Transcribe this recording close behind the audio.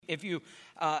If you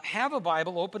have a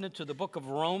Bible, open it to the book of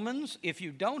Romans. If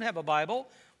you don't have a Bible,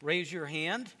 raise your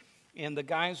hand, and the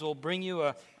guys will bring you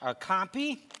a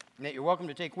copy that you're welcome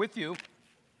to take with you. If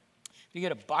you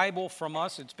get a Bible from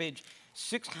us, it's page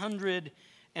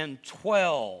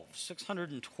 612.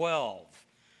 612.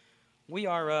 We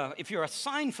are, if you're a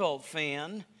Seinfeld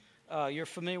fan, you're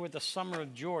familiar with the Summer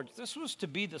of George. This was to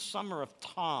be the Summer of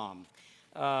Tom.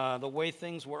 The way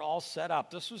things were all set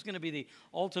up. This was going to be the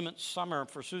ultimate summer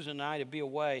for Susan and I to be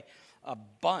away a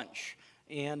bunch.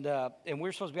 And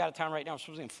we're supposed to be out of town right now. We're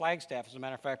supposed to be in Flagstaff, as a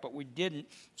matter of fact, but we didn't.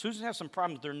 Susan has some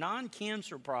problems. They're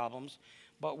non-cancer problems,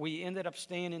 but we ended up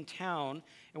staying in town.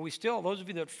 And we still, those of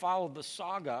you that followed the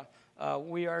saga,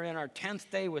 we are in our 10th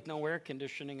day with no air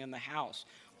conditioning in the house.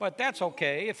 But that's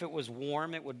okay. If it was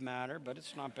warm, it would matter, but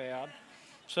it's not bad.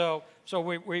 So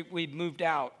we moved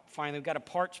out finally. We've got a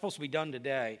part supposed to be done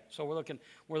today, so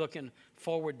we're looking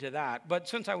forward to that. But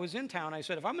since I was in town, I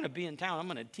said, if I'm going to be in town, I'm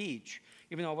going to teach,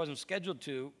 even though I wasn't scheduled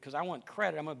to, because I want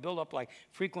credit. I'm going to build up like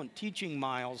frequent teaching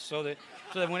miles so that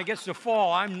when it gets to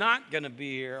fall, I'm not going to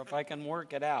be here if I can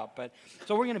work it out. But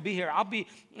so we're going to be here. I'll be,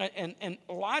 and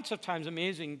lots of times,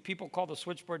 amazing, people call the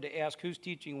switchboard to ask who's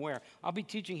teaching where. I'll be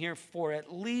teaching here for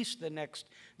at least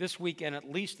this weekend,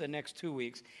 at least the next 2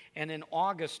 weeks, and in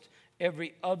August,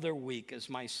 every other week is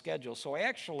my schedule. So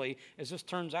actually, as this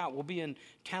turns out, we'll be in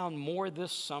town more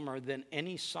this summer than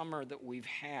any summer that we've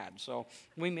had. So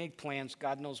we make plans.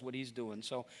 God knows what he's doing.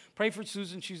 So pray for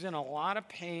Susan. She's in a lot of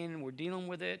pain. We're dealing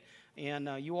with it. And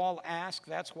you all ask.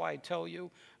 That's why I tell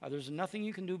you there's nothing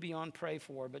you can do beyond pray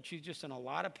for. But she's just in a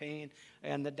lot of pain.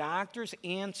 And the doctor's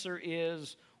answer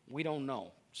is, we don't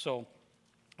know. So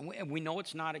we know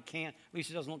it's not at least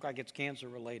it doesn't look like it's cancer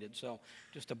related. So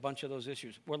just a bunch of those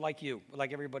issues. We're like you. We're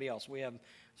like everybody else. We have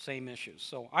same issues.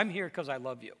 So I'm here because I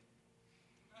love you.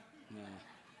 Yeah.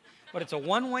 But it's a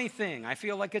one-way thing. I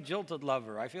feel like a jilted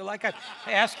lover. I feel like I've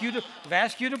asked you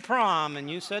to prom and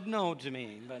you said no to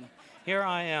me. But here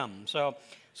I am. So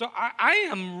I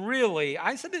am really,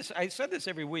 I said this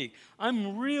every week.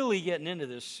 I'm really getting into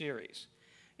this series.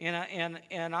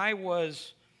 And I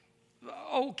was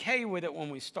okay with it when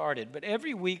we started, but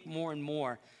every week more and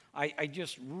more, I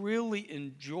just really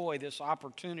enjoy this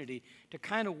opportunity to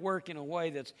kind of work in a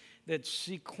way that's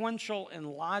sequential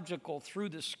and logical through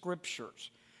the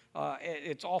Scriptures.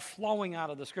 It's all flowing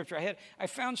out of the Scripture. I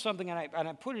found something, and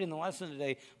I put it in the lesson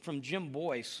today from Jim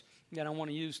Boyce that I want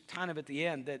to use kind of at the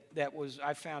end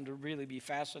I found to really be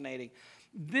fascinating.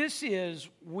 This is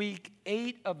week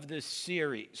 8 of this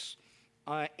series,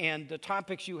 and the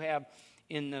topics you have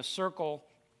in the circle,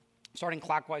 starting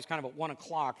clockwise, kind of at 1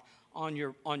 o'clock on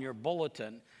your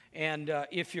bulletin. And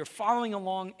if you're following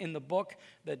along in the book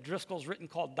that Driscoll's written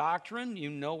called Doctrine, you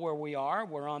know where we are.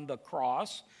 We're on the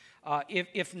cross.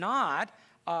 If not,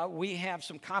 we have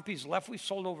some copies left. We've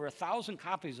sold over 1,000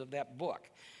 copies of that book.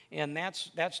 And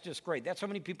that's just great. That's how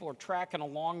many people are tracking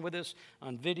along with us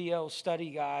on video,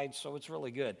 study guides, so it's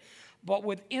really good. But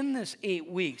within this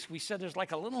 8 weeks, we said there's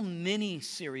like a little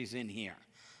mini-series in here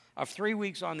of 3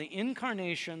 weeks on the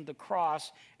incarnation, the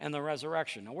cross, and the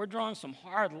resurrection. Now, we're drawing some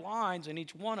hard lines in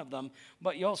each one of them,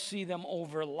 but you'll see them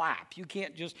overlap. You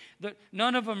can't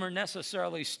none of them are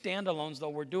necessarily standalones, though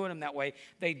we're doing them that way.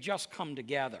 They just come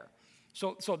together.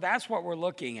 So that's what we're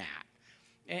looking at.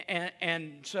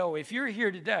 And so if you're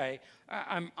here today,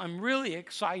 I'm really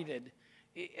excited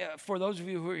for those of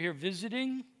you who are here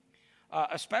visiting,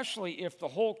 especially if the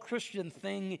whole Christian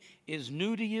thing is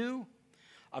new to you.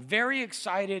 Very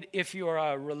excited if you're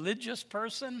a religious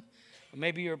person.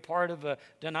 Maybe you're part of a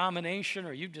denomination,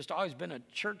 or you've just always been a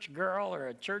church girl or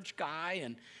a church guy,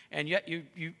 and yet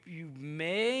you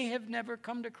may have never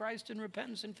come to Christ in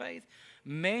repentance and faith,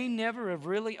 may never have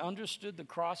really understood the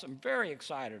cross. I'm very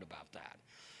excited about that.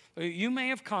 You may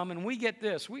have come, and we get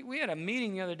this. We had a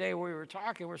meeting the other day where we were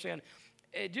talking. We're saying,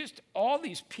 just all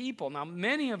these people. Now,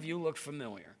 many of you look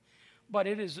familiar, but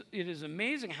it is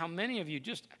amazing how many of you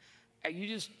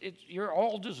you're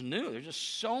all just new. There's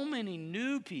just so many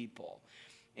new people.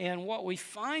 And what we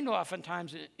find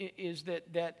oftentimes is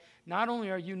that not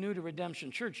only are you new to Redemption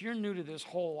Church, you're new to this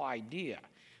whole idea.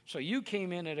 So you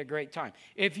came in at a great time.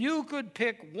 If you could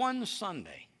pick one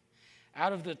Sunday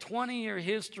out of the 20-year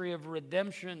history of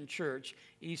Redemption Church,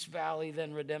 East Valley,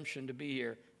 then Redemption, to be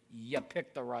here, you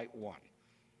picked the right one.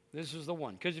 This is the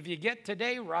one. Because if you get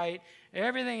today right,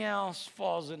 everything else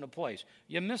falls into place.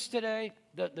 You miss today,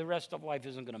 the rest of life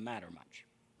isn't going to matter much.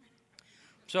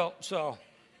 So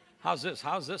how's this?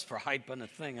 How's this for hyping a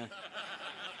thing?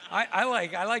 I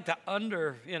like to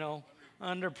under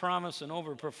promise and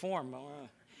over perform.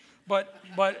 But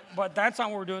that's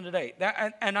not what we're doing today.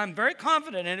 And I'm very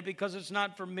confident in it because it's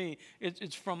not from me.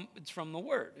 It's from the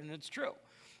Word, and it's true.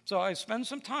 So I spend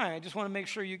some time. I just want to make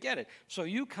sure you get it. So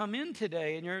you come in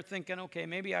today and you're thinking, okay,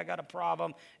 maybe I got a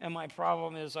problem, and my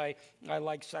problem is I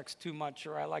like sex too much,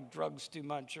 or I like drugs too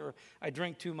much, or I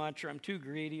drink too much, or I'm too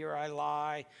greedy, or I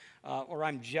lie, or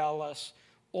I'm jealous.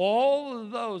 All of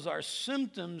those are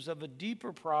symptoms of a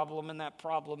deeper problem, and that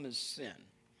problem is sin.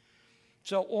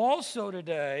 So also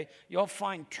today, you'll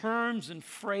find terms and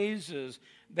phrases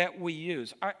that we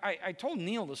use. I told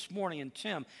Neil this morning and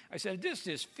Tim, I said, this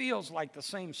just feels like the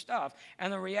same stuff.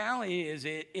 And the reality is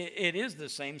it is the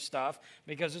same stuff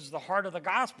because it's the heart of the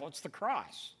gospel. It's the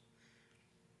cross.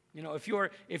 You know, if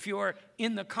you're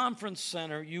in the conference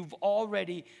center, you've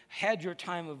already had your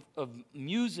time of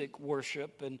music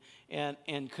worship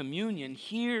and communion.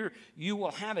 Here you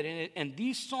will have it. And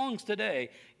these songs today,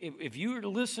 if you're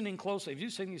listening closely, if you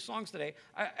sing these songs today,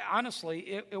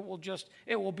 honestly,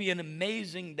 it will be an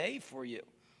amazing day for you.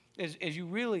 As you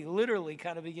really, literally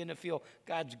kind of begin to feel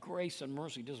God's grace and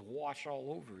mercy just wash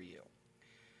all over you.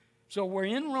 So we're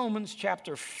in Romans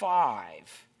chapter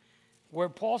 5. Where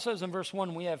Paul says in verse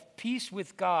 1, we have peace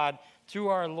with God through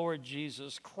our Lord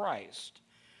Jesus Christ.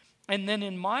 And then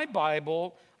in my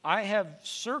Bible, I have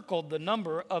circled the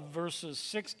number of verses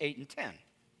 6, 8, and 10.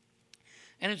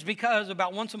 And it's because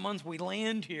about once a month we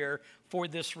land here for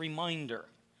this reminder.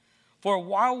 For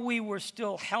while we were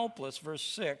still helpless, verse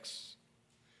 6,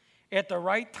 at the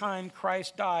right time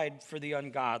Christ died for the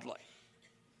ungodly.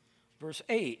 Verse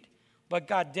 8, but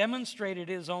God demonstrated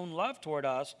his own love toward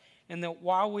us, and that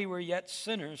while we were yet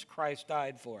sinners, Christ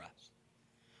died for us.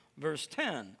 Verse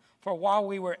 10, for while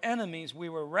we were enemies, we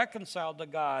were reconciled to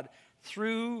God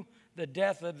through the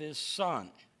death of his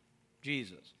Son,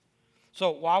 Jesus.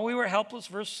 So while we were helpless,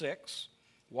 verse 6,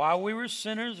 while we were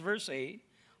sinners, verse 8,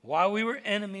 while we were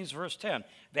enemies, verse 10.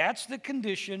 That's the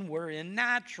condition we're in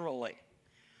naturally.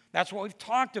 That's what we've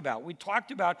talked about. We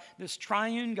talked about this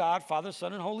triune God, Father,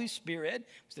 Son, and Holy Spirit,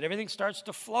 so that everything starts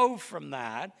to flow from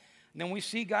that. And then we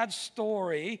see God's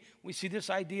story. We see this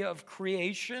idea of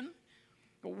creation.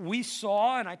 We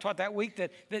saw, and I taught that week,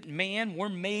 that man, we're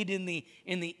made in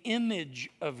the image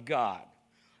of God.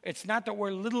 It's not that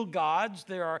we're little gods.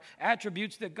 There are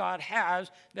attributes that God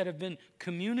has that have been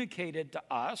communicated to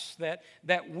us, that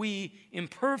we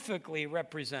imperfectly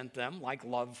represent them, like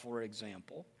love, for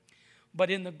example.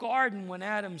 But in the garden, when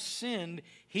Adam sinned,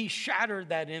 he shattered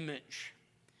that image.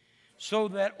 So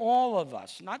that all of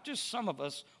us, not just some of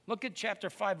us, look at chapter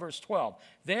 5, verse 12.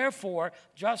 Therefore,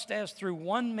 just as through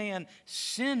one man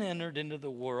sin entered into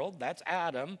the world, that's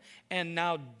Adam, and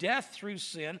now death through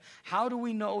sin, how do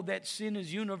we know that sin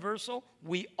is universal?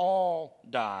 We all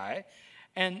die.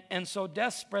 And so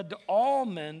death spread to all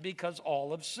men because all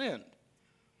have sinned.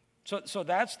 So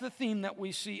that's the theme that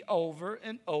we see over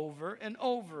and over and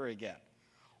over again.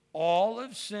 All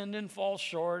have sinned and fall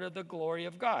short of the glory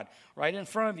of God. Right in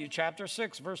front of you, chapter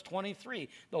 6, verse 23.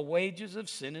 The wages of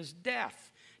sin is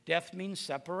death. Death means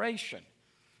separation.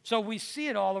 So we see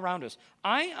it all around us.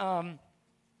 I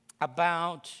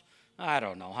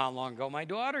don't know how long ago, my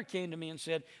daughter came to me and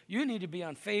said, you need to be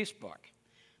on Facebook.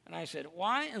 And I said,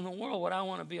 why in the world would I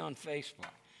want to be on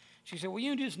Facebook? She said, well,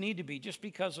 you just need to be. Just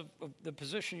because of the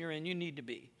position you're in, you need to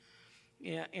be.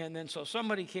 Yeah, and then so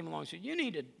somebody came along and said, you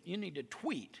need to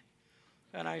tweet.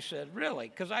 And I said, really?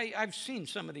 Because I've seen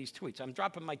some of these tweets. I'm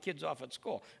dropping my kids off at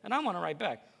school, and I want to write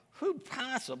back, who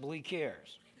possibly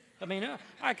cares? I mean,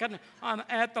 I'm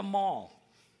at the mall.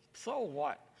 So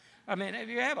what? I mean, if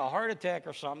you have a heart attack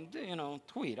or something,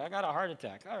 tweet. I got a heart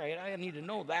attack. All right, I need to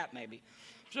know that maybe.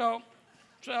 So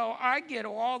I get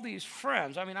all these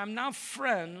friends. I mean, I'm now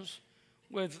friends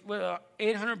with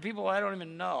 800 people I don't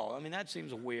even know. I mean, that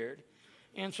seems weird.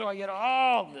 And so I get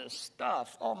all this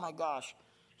stuff. Oh, my gosh.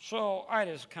 So I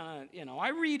just kind of, I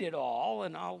read it all,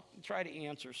 and I'll try to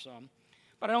answer some.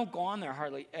 But I don't go on there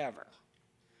hardly ever.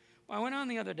 Well, I went on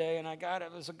the other day, and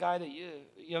it was a guy,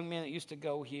 a young man that used to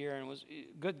go here, and was a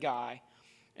good guy.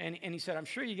 And he said, I'm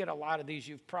sure you get a lot of these.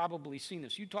 You've probably seen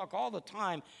this. You talk all the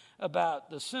time about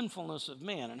the sinfulness of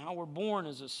man and how we're born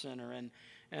as a sinner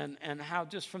and how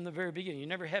just from the very beginning, you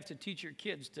never have to teach your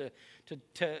kids to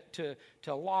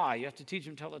lie. You have to teach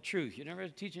them to tell the truth. You never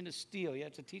have to teach them to steal. You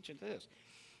have to teach them this.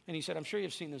 And he said, I'm sure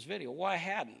you've seen this video. Well, I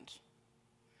hadn't.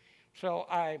 So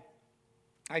I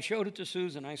showed it to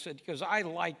Susan. I said, because I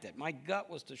liked it. My gut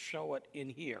was to show it in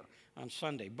here on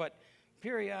Sunday. But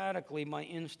periodically, my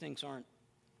instincts aren't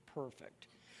perfect.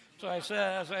 So I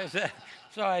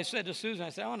said to Susan, I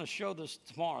said, I want to show this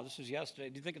tomorrow. This was yesterday.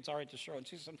 Do you think it's all right to show? And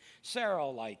she said, Sarah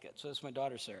will like it. So that's my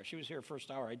daughter, Sarah. She was here first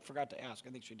hour. I forgot to ask.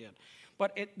 I think she did.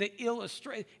 But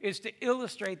it's to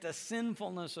illustrate the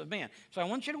sinfulness of man. So I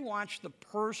want you to watch the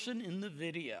person in the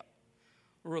video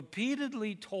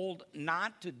repeatedly told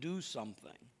not to do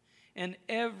something, and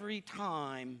every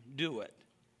time do it.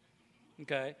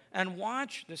 Okay? And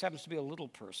watch, this happens to be a little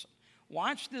person.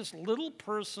 Watch this little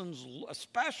person's,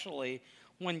 especially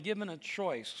when given a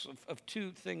choice of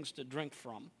two things to drink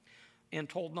from and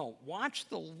told no. Watch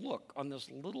the look on this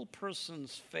little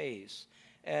person's face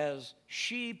as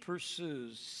she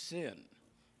pursues sin.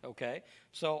 Okay?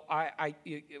 So I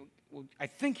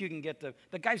think you can get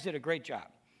the guys did a great job.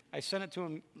 I sent it to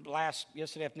him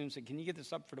yesterday afternoon and said, can you get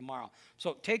this up for tomorrow?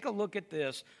 So take a look at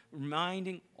this,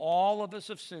 reminding all of us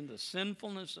of sin, the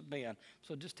sinfulness of man.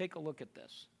 So just take a look at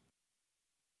this.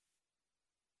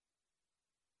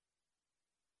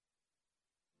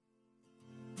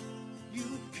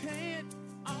 You can't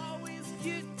always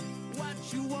get what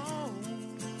you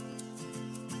want.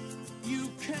 You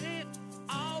can't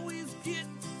always get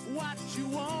what you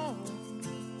want.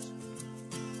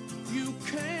 You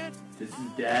can't. This is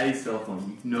Daddy's cell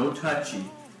phone. No touchy.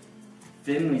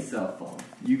 Finley's cell phone.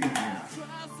 You can have. Try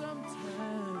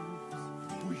sometimes,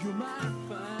 or you might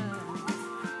find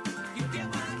you get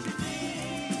what you need.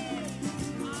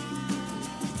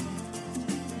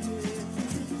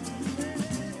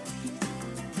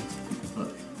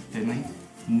 Look, Finley,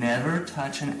 never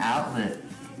touch an outlet.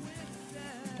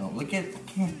 Don't look at.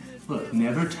 Look,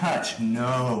 never touch.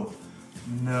 No.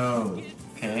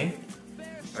 Okay?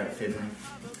 Alright, Finley.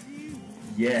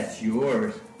 Yes,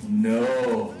 yours.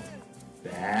 No.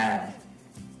 Bad.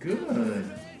 Good.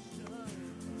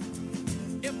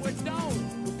 If we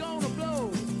don't, we're gonna blow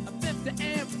a 50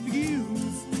 amp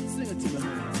fuse. Sing it to me.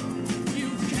 You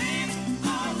can't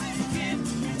always get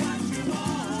what you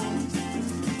want.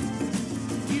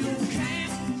 You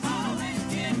can't always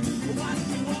get what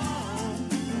you want.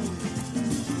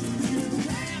 You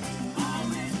can't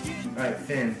always get. Alright,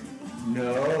 Finn.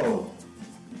 No.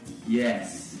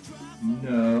 Yes.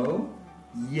 No.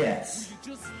 Yes. You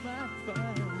just might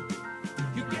find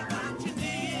you get what you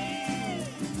need.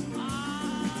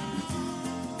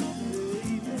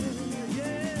 Baby,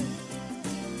 yeah.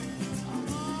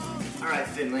 Alright,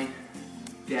 Finley.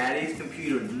 Daddy's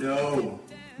computer. No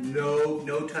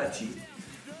touchy.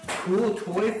 Cool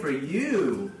toy for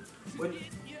you. What?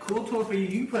 Cool toy for you.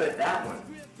 You put it that one.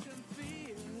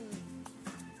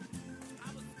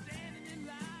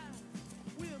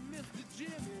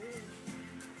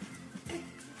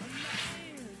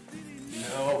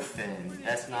 No, Finn.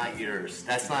 That's not yours.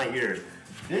 That's not yours.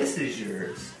 This is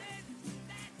yours.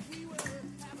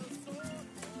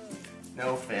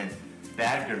 No, Finn.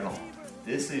 Bad girl.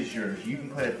 This is yours. You can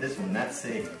put it this one. That's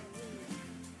safe.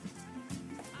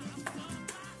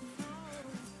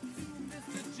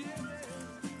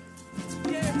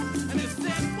 Yeah, and it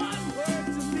said one word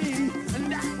to me,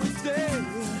 and that was there.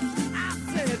 I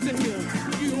said to him,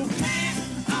 you can't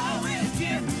always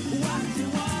get what you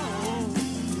want.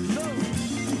 No,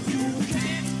 you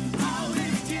can't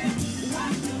always get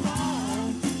what you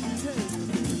want.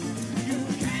 You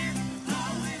can't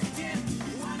always get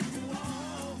what you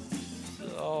want.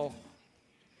 So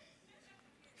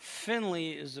Finley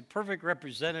is the perfect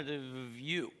representative of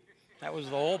you. That was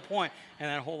the whole point in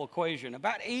that whole equation.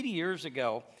 About 80 years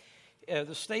ago,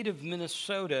 the state of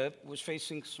Minnesota was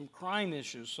facing some crime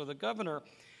issues. So the governor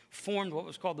formed what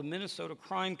was called the Minnesota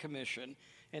Crime Commission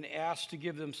and asked to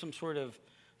give them some sort of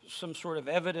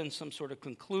evidence, some sort of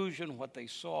conclusion, what they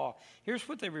saw. Here's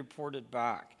what they reported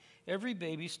back. Every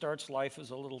baby starts life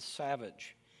as a little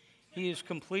savage. He is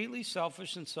completely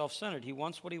selfish and self-centered. He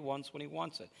wants what he wants when he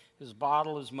wants it. His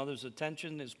bottle, his mother's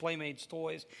attention, his playmates'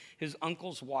 toys, his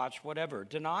uncle's watch, whatever.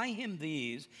 Deny him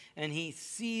these, and he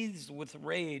seethes with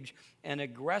rage and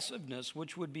aggressiveness,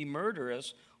 which would be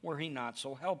murderous were he not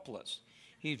so helpless.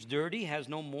 He's dirty, has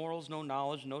no morals, no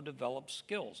knowledge, no developed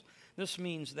skills. This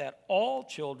means that all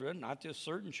children, not just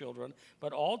certain children,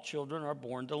 but all children are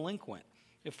born delinquent.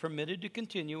 If permitted to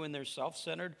continue in their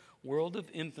self-centered world of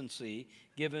infancy,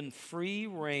 given free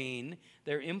rein,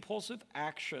 their impulsive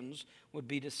actions would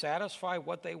be to satisfy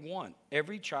what they want.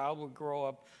 Every child would grow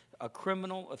up a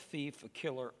criminal, a thief, a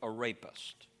killer, a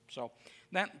rapist. So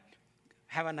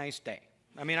have a nice day.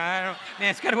 I mean, I don't,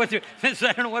 man, it's kind of what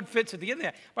I don't know what fits at the end of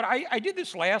that. But I did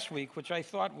this last week, which I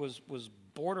thought was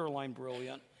borderline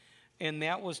brilliant. And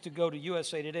that was to go to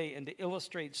USA Today and to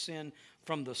illustrate sin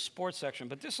from the sports section.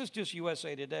 But this is just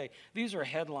USA Today. These are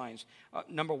headlines.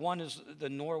 Number one is the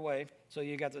Norway. So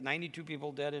you got the 92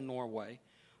 people dead in Norway.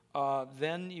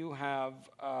 Then you have,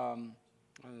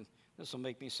 this will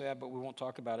make me sad, but we won't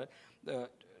talk about it, the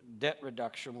debt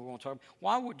reduction. We won't talk.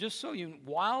 While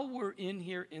we're in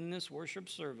here in this worship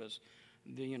service,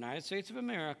 the United States of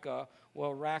America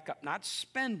will rack up, not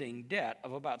spending, debt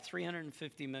of about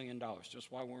 $350 million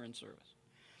just while we're in service.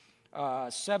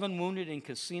 7 wounded in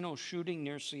casino shooting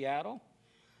near Seattle.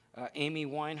 Amy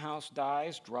Winehouse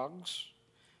dies, drugs.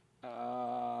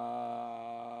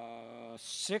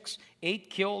 8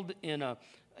 killed in a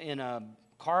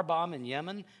car bomb in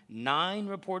Yemen. 9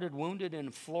 reported wounded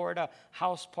in Florida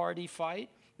house party fight.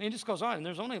 I mean, it just goes on, and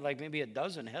there's only like maybe a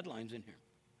dozen headlines in here.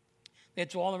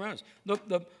 It's all around us.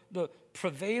 The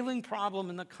prevailing problem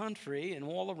in the country and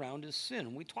all around is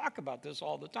sin. We talk about this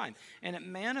all the time, and it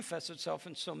manifests itself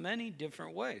in so many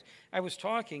different ways. I was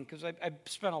talking, because I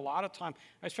spent a lot of time,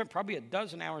 I spent probably a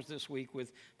dozen hours this week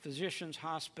with physicians,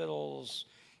 hospitals,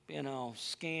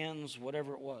 scans,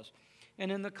 whatever it was.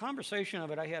 And in the conversation of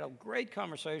it, I had a great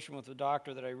conversation with a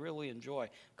doctor that I really enjoy,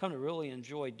 come to really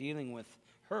enjoy dealing with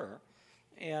her.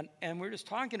 And we're just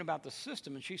talking about the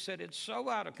system, and she said, it's so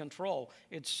out of control,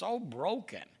 it's so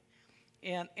broken.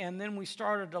 And then we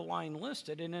started to line list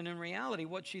it, and then in reality,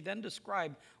 what she then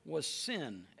described was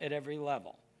sin at every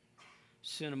level.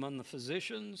 Sin among the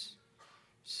physicians,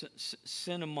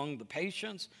 sin among the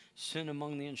patients, sin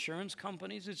among the insurance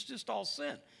companies. It's just all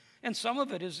sin. And some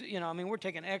of it is, we're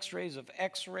taking x-rays of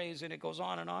x-rays, and it goes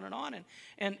on and on and on.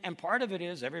 And part of it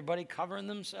is everybody covering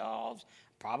themselves,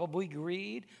 probably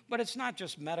greed, but it's not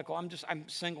just medical. I'm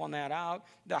singling that out.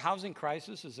 The housing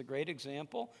crisis is a great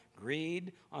example.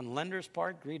 Greed on lenders'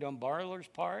 part, greed on borrowers'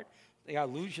 part. The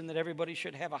illusion that everybody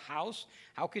should have a house.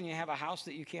 How can you have a house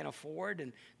that you can't afford?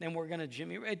 And then we're going to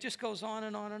jimmy. It just goes on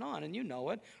and on and on. And you know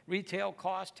it. Retail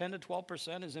cost 10 to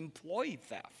 12% is employee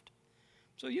theft.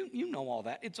 So you know all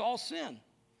that. It's all sin.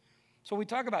 So we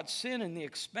talk about sin and the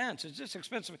expense. It's just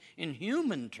expensive in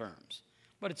human terms,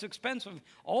 but it's expensive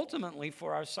ultimately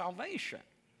for our salvation.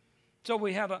 So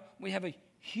we have a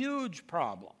huge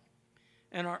problem.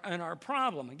 And our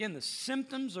problem, again, the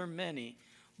symptoms are many,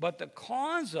 but the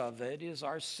cause of it is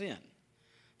our sin.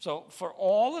 So for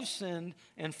all have sinned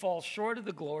and fall short of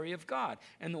the glory of God,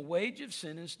 and the wage of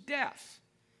sin is death.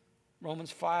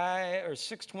 Romans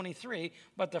 6:23,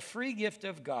 but the free gift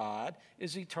of God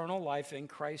is eternal life in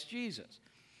Christ Jesus.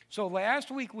 So last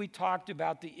week we talked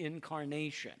about the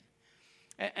incarnation.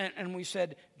 And we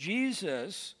said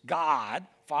Jesus, God,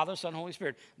 Father, Son, Holy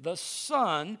Spirit, the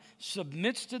Son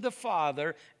submits to the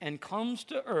Father and comes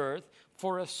to earth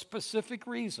for a specific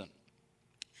reason,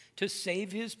 to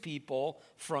save his people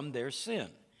from their sin.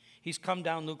 He's come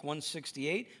down, Luke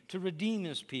 1:68, to redeem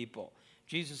his people.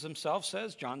 Jesus himself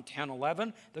says, John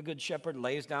 10:11, the good shepherd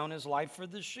lays down his life for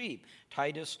the sheep.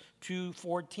 Titus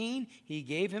 2:14, he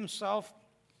gave himself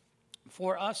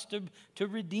for us to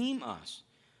redeem us.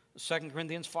 2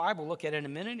 Corinthians 5, we'll look at it in a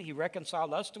minute, he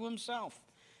reconciled us to himself.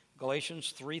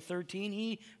 Galatians 3:13,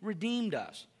 he redeemed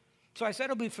us. So I said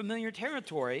it'll be familiar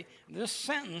territory. This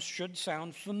sentence should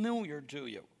sound familiar to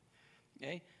you.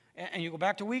 Okay? And you go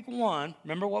back to week 1.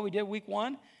 Remember what we did week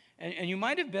 1? And you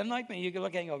might have been like me. You could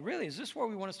look at it and go, really, is this where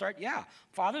we want to start? Yeah.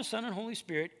 Father, Son, and Holy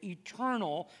Spirit,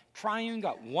 eternal, triune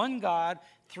God. One God,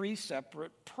 3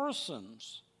 separate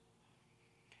persons.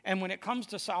 And when it comes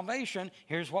to salvation,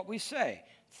 here's what we say.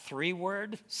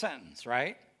 3-word sentence,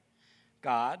 right?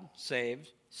 God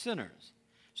saves sinners.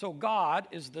 So God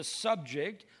is the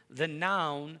subject, the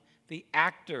noun, the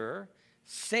actor.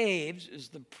 Saves is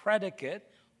the predicate,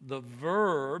 the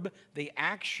verb, the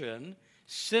action.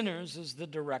 Sinners is the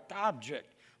direct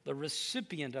object, the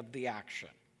recipient of the action.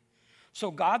 So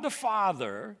God the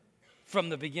Father, from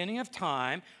the beginning of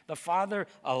time, the Father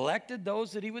elected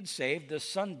those that he would save. The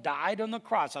Son died on the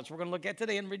cross. That's what we're going to look at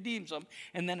today and redeems them.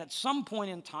 And then at some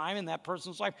point in time in that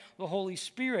person's life, the Holy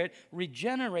Spirit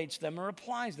regenerates them or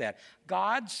applies that.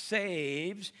 God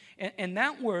saves, and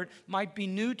that word might be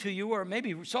new to you or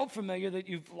maybe so familiar that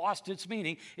you've lost its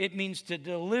meaning. It means to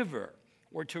deliver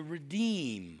or to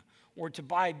redeem or to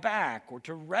buy back, or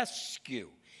to rescue.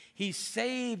 He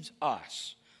saves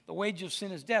us. The wage of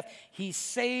sin is death. He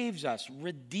saves us,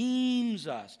 redeems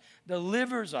us,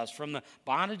 delivers us from the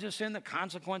bondage of sin, the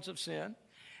consequence of sin.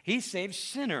 He saves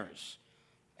sinners.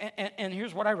 And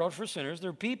here's what I wrote for sinners.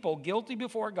 They're people guilty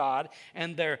before God,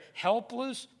 and they're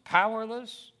helpless,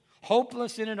 powerless,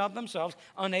 hopeless in and of themselves,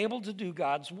 unable to do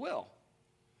God's will.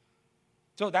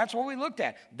 So that's what we looked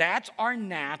at. That's our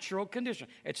natural condition.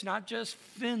 It's not just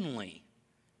Finley.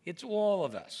 It's all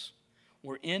of us.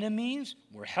 We're enemies.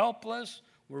 We're helpless.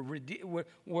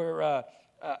 We're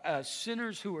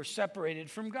sinners who are separated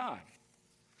from God.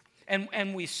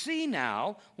 And we see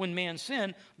now, when man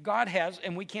sinned, God has,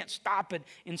 and we can't stop it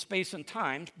in space and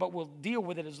time, but we'll deal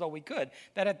with it as though we could,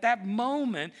 that at that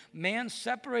moment, man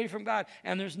separated from God,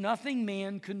 and there's nothing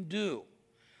man can do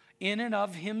in and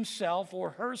of himself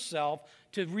or herself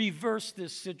to reverse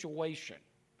this situation.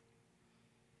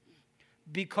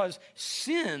 Because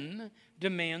sin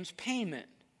demands payment.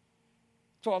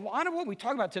 So a lot of what we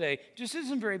talk about today just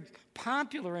isn't very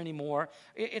popular anymore.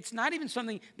 It's not even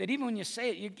something that even when you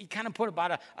say it, you kind of put about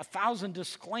 1,000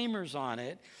 disclaimers on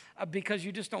it because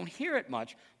you just don't hear it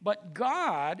much. But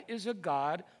God is a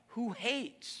God who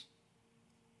hates.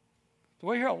 So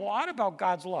we hear a lot about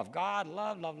God's love. God,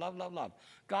 love, love, love, love, love.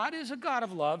 God is a God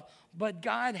of love, but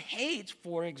God hates,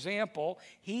 for example,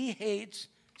 he hates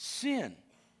sin.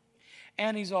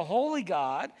 And he's a holy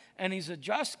God, and he's a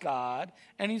just God,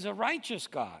 and he's a righteous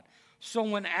God. So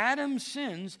when Adam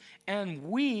sins, and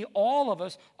we, all of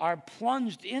us, are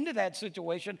plunged into that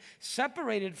situation,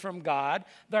 separated from God,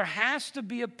 there has to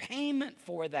be a payment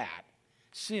for that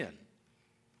sin.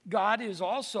 God is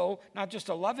also not just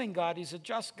a loving God, he's a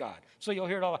just God. So you'll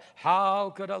hear it all,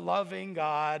 how could a loving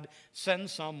God send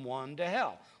someone to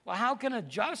hell? Well, how can a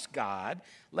just God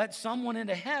let someone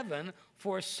into heaven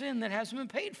for a sin that hasn't been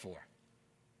paid for?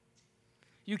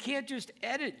 You can't just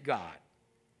edit God.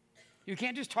 You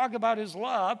can't just talk about his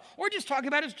love or just talk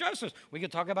about his justice. We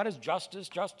can talk about his justice,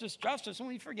 justice, justice, and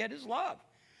we forget his love.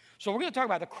 So we're going to talk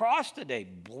about the cross today,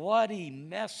 bloody,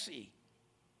 messy.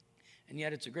 And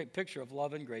yet it's a great picture of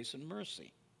love and grace and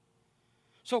mercy.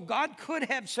 So God could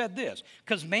have said this,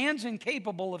 because man's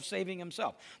incapable of saving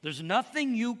himself. There's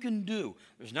nothing you can do.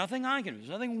 There's nothing I can do.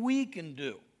 There's nothing we can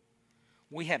do.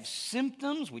 We have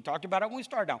symptoms. We talked about it when we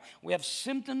started out. We have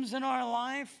symptoms in our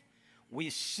life. We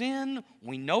sin.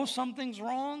 We know something's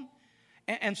wrong.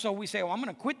 And so we say, well, I'm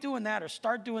going to quit doing that or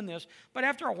start doing this. But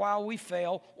after a while, we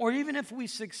fail. Or even if we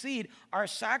succeed, our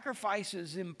sacrifice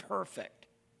is imperfect.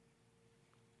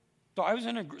 So I was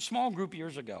in a small group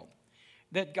years ago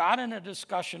that got in a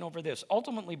discussion over this,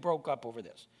 ultimately broke up over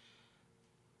this.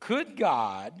 Could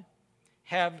God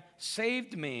have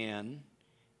saved man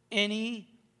any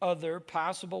other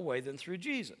possible way than through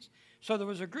Jesus? So there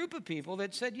was a group of people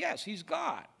that said, yes, he's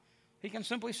God. He can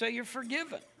simply say you're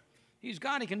forgiven. He's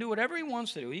God. He can do whatever he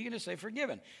wants to do. He can just say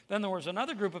forgiven. Then there was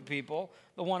another group of people,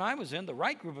 the one I was in, the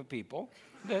right group of people,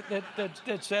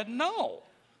 that said no.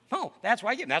 No, that's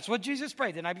why. That's what Jesus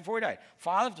prayed the night before he died.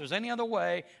 Father, if there's any other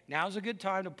way, now's a good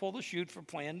time to pull the chute for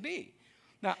plan B.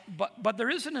 Now, but there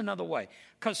isn't another way,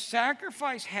 because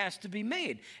sacrifice has to be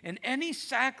made. And any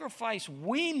sacrifice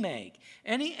we make,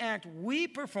 any act we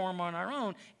perform on our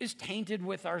own, is tainted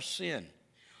with our sin.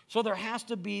 So there has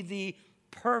to be the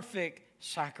perfect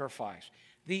sacrifice.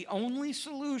 The only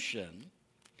solution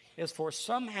is for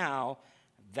somehow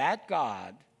that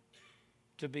God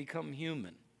to become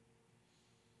human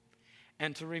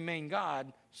and to remain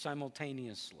God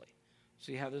simultaneously.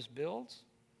 See how this builds?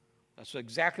 That's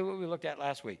exactly what we looked at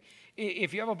last week.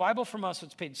 If you have a Bible from us,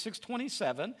 it's page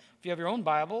 627. If you have your own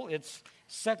Bible, it's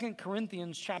 2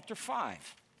 Corinthians chapter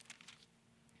 5.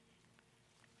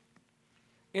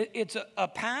 It's a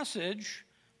passage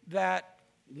that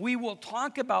we will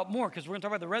talk about more, because we're going to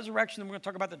talk about the resurrection, and we're going to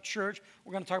talk about the church.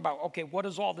 We're going to talk about, okay, what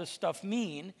does all this stuff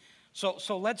mean?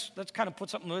 So let's kind of put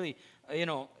something really,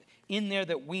 in there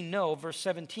that we know. Verse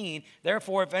 17,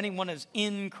 therefore, if anyone is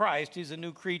in Christ, he's a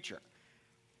new creature.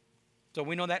 So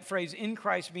we know that phrase, in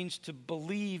Christ, means to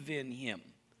believe in him,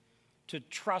 to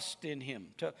trust in him,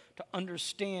 to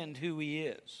understand who he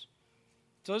is.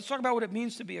 So let's talk about what it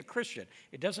means to be a Christian.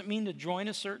 It doesn't mean to join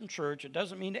a certain church. It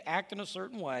doesn't mean to act in a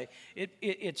certain way.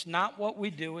 It's not what we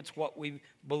do, it's what we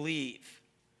believe.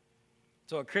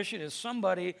 So a Christian is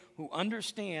somebody who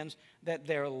understands that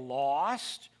they're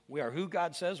lost. We are who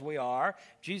God says we are.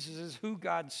 Jesus is who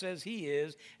God says he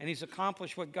is, and he's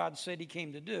accomplished what God said he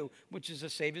came to do, which is to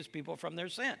save his people from their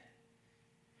sin.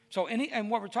 So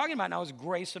and what we're talking about now is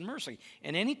grace and mercy.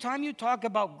 And anytime you talk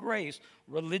about grace,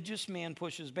 religious man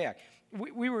pushes back.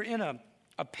 We were in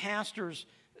a pastor's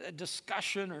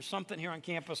discussion or something here on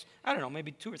campus, I don't know,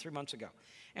 maybe 2 or 3 months ago.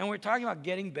 And we're talking about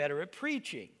getting better at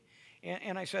preaching.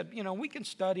 And I said, we can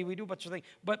study, we do a bunch of things,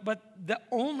 but the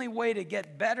only way to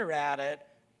get better at it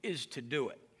is to do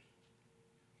it.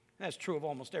 That's true of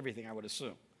almost everything, I would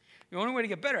assume. The only way to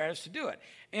get better at it is to do it.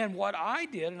 And what I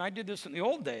did, and I did this in the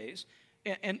old days,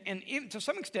 and even to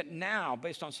some extent now,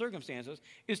 based on circumstances,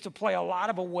 is to play a lot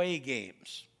of away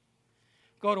games.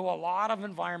 Go to a lot of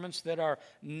environments that are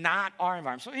not our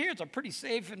environment. So here it's a pretty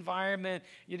safe environment.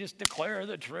 You just declare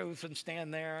the truth and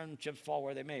stand there and chips fall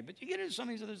where they may. But you get into some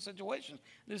of these other situations,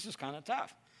 this is kind of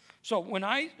tough. So when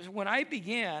I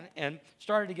began and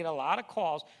started to get a lot of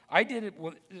calls, I did it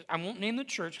with, I won't name the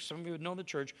church, 'cause some of you would know the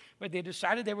church, but they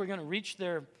decided they were going to reach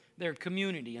their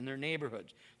community and their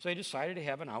neighborhoods. So they decided to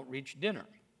have an outreach dinner.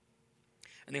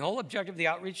 And the whole objective of the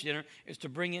outreach dinner is to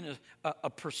bring in a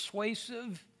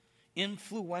persuasive,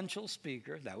 influential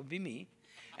speaker, that would be me,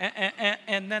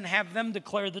 and then have them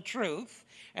declare the truth.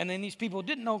 And then these people who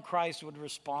didn't know Christ would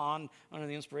respond under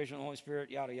the inspiration of the Holy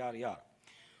Spirit, yada, yada, yada.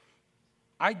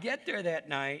 I get there that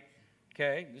night,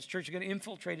 okay, this church is going to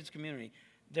infiltrate its community.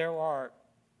 There are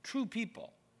true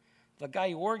people, the guy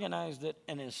who organized it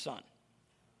and his son.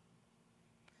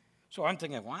 So I'm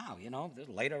thinking, wow, this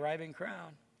late arriving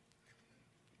crowd.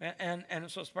 And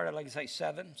so it started, like I say,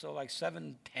 7, so like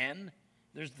 7:10,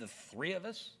 there's the 3 of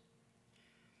us.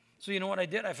 So you know what I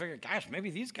did? I figured, gosh,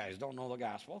 maybe these guys don't know the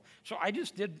gospel. So I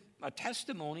just did a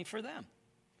testimony for them.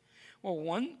 Well,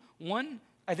 one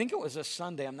I think it was a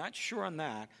Sunday, I'm not sure on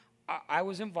that, I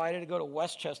was invited to go to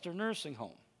Westchester Nursing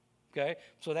Home, okay?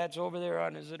 So that's over there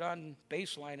is it on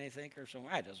Baseline, I think, or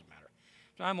something? It doesn't matter.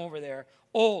 So I'm over there.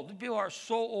 Old. The people are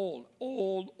so old.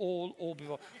 Old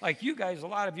people. Like you guys, a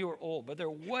lot of you are old, but they're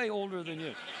way older than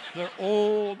you. They're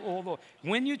old.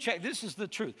 When you check, this is the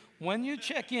truth. When you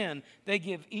check in, they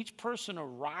give each person a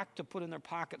rock to put in their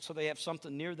pocket so they have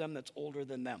something near them that's older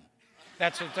than them.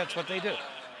 That's what they do.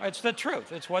 It's the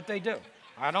truth. It's what they do.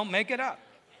 I don't make it up.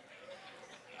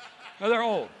 No, they're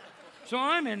old. So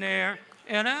I'm in there,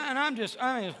 and I'm just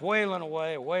wailing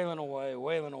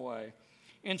away.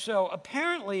 And so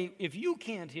apparently, if you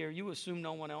can't hear, you assume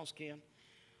no one else can.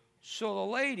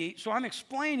 So I'm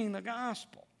explaining the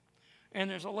gospel. And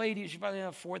there's a lady, she's probably in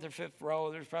the 4th or 5th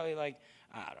row. There's probably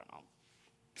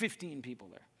 15 people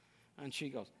there. And she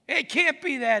goes, it can't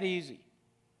be that easy.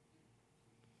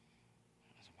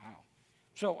 I said, wow.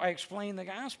 So I explained the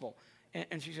gospel.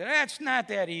 And she said, that's not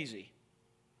that easy.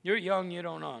 You're young, you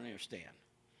don't understand.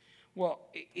 Well,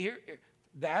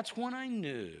 that's when I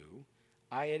knew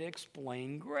I had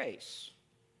explained grace.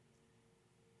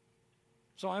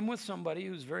 So I'm with somebody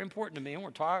who's very important to me, and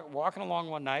we're walking along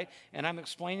one night, and I'm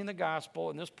explaining the gospel,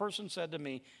 and this person said to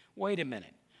me, wait a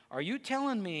minute, are you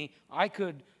telling me I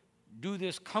could do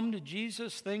this come to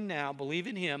Jesus thing now, believe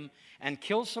in him, and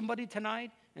kill somebody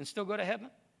tonight and still go to heaven?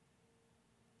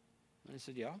 And I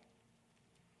said, yeah.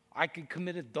 I could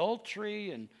commit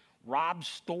adultery and rob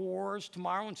stores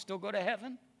tomorrow and still go to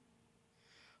heaven?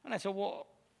 And I said, well,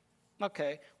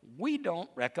 okay, we don't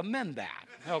recommend that.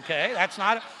 Okay, that's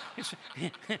not.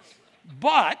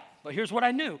 But here's what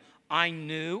I knew. I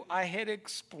knew I had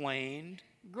explained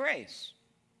grace.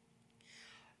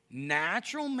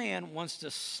 Natural man wants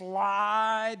to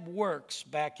slide works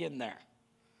back in there.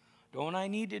 Don't I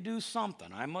need to do something?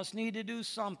 I must need to do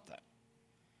something.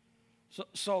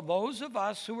 So those of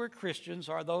us who are Christians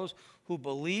are those who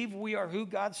believe we are who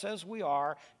God says we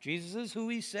are. Jesus is who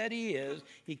he said he is.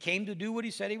 He came to do what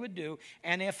he said he would do.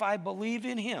 And if I believe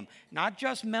in him, not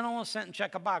just mental assent and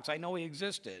check a box, I know he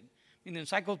existed. In the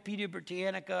Encyclopedia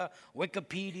Britannica,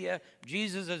 Wikipedia,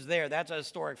 Jesus is there. That's a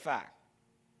historic fact.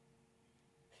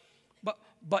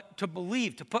 But to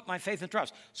believe, to put my faith and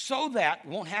trust, so that, it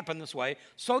won't happen this way,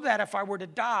 so that if I were to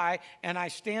die and I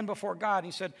stand before God, and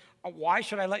he said, why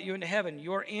should I let you into heaven?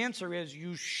 Your answer is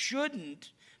you shouldn't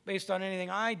based on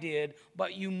anything I did,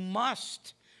 but you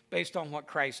must based on what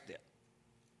Christ did.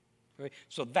 Okay?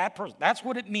 So that's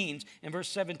what it means in verse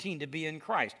 17 to be in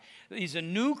Christ. He's a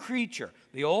new creature.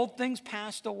 The old things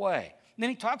passed away. And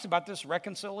then he talks about this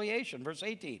reconciliation, verse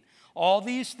 18. All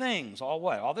these things, all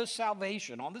what? All this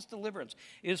salvation, all this deliverance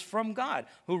is from God,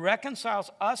 who reconciles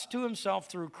us to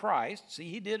himself through Christ. See,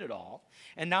 he did it all.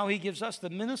 And now he gives us the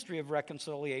ministry of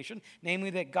reconciliation, namely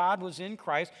that God was in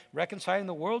Christ, reconciling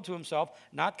the world to himself,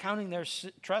 not counting their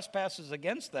trespasses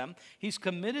against them. He's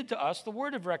committed to us the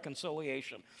word of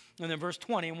reconciliation. And then verse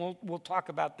 20, and we'll talk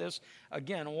about this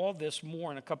again, all this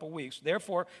more in a couple weeks.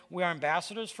 Therefore, we are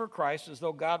ambassadors for Christ, as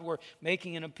though God were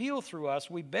making an appeal through us.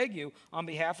 We beg you, on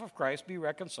behalf of Christ, be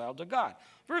reconciled to God.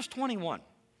 Verse 21.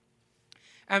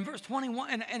 And verse 21,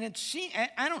 and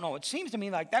I don't know, it seems to me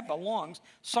like that belongs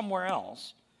somewhere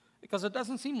else, because it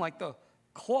doesn't seem like the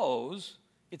close.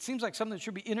 It seems like something that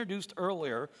should be introduced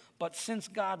earlier, but since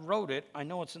God wrote it, I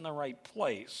know it's in the right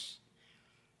place.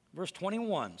 Verse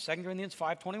 21, 2 Corinthians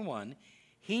 5:21,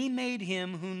 he made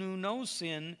him who knew no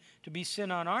sin to be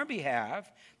sin on our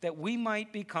behalf, that we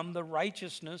might become the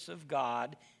righteousness of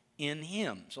God in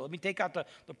him. So let me take out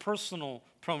the personal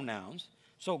pronouns.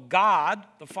 So God,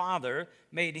 the Father,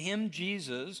 made him,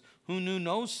 Jesus, who knew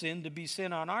no sin, to be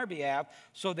sin on our behalf,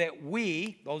 so that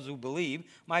we, those who believe,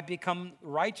 might become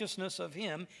righteousness of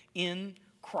him in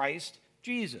Christ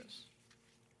Jesus.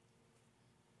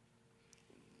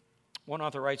 One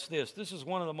author writes this: this is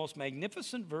one of the most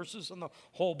magnificent verses in the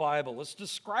whole Bible. It's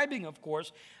describing, of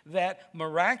course, that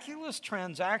miraculous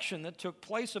transaction that took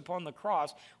place upon the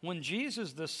cross when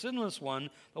Jesus, the sinless one,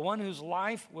 the one whose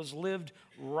life was lived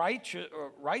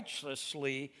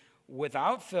righteously,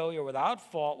 without failure,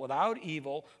 without fault, without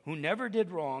evil, who never did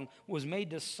wrong, was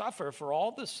made to suffer for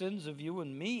all the sins of you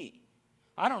and me.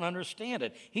 I don't understand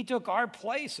it. He took our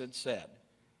place, it said.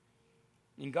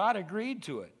 And God agreed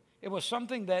to it. It was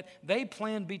something that they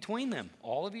planned between them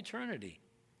all of eternity.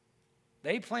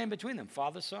 They planned between them,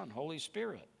 Father, Son, Holy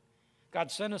Spirit.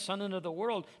 God sent His Son into the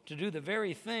world to do the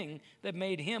very thing that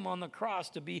made Him on the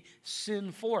cross to be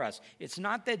sin for us. It's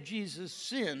not that Jesus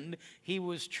sinned. He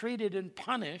was treated and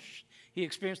punished. He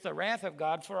experienced the wrath of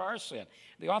God for our sin.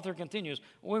 The author continues,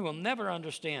 we will never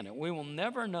understand it. We will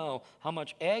never know how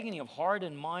much agony of heart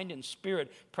and mind and spirit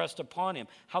pressed upon Him,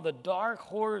 how the dark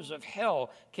horrors of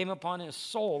hell came upon His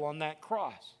soul on that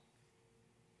cross.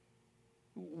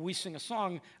 We sing a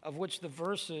song of which the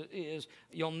verse is,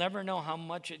 you'll never know how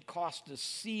much it cost to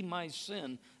see my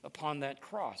sin upon that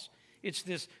cross. It's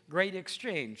this great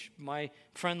exchange. My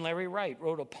friend Larry Wright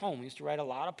wrote a poem. He used to write a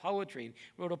lot of poetry.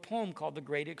 He wrote a poem called The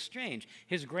Great Exchange.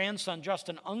 His grandson,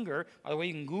 Justin Unger, by the way,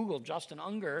 you can Google Justin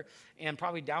Unger and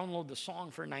probably download the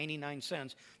song for 99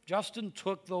 cents. Justin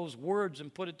took those words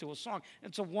and put it to a song.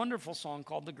 It's a wonderful song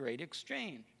called The Great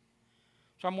Exchange.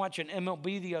 So I'm watching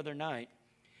MLB the other night,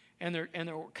 and they're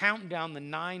counting down the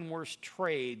 9 worst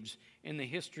trades in the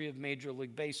history of Major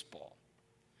League Baseball.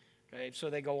 Okay, so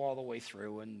they go all the way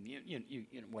through, and you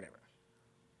know, whatever.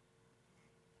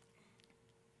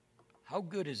 How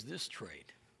good is this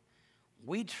trade?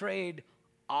 We trade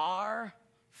our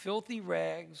filthy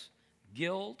rags,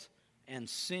 guilt and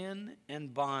sin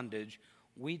and bondage.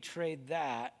 We trade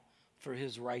that for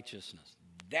His righteousness.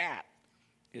 That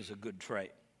is a good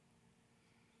trade.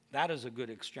 That is a good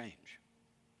exchange.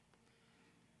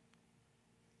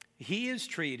 He is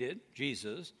treated,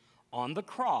 Jesus, on the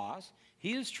cross,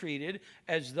 He is treated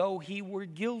as though He were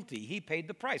guilty. He paid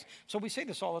the price. So we say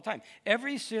this all the time.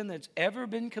 Every sin that's ever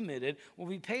been committed will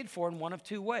be paid for in one of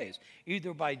 2 ways.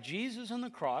 Either by Jesus on the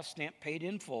cross, stamped paid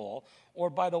in full, or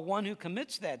by the one who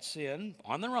commits that sin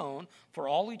on their own for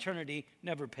all eternity,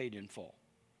 never paid in full.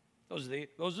 Those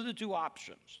are the 2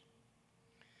 options.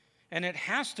 And it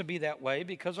has to be that way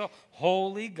because a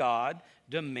holy God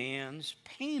demands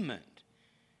payment.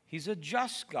 He's a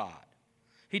just God.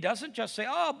 He doesn't just say,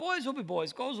 oh, boys will be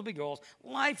boys, girls will be girls.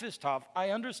 Life is tough.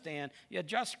 I understand. You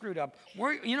just screwed up.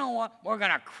 You know what? We're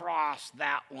going to cross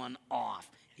that one off.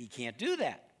 He can't do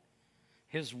that.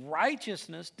 His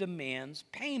righteousness demands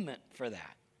payment for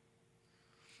that.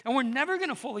 And we're never going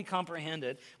to fully comprehend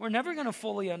it. We're never going to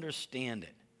fully understand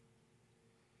it.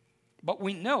 But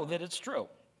we know that it's true.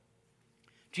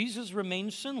 Jesus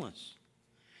remains sinless.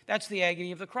 That's the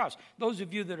agony of the cross. Those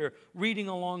of you that are reading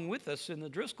along with us in the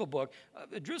Driscoll book,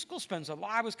 Driscoll spends a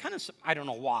lot. I was kind of, I don't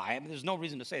know why. I mean, there's no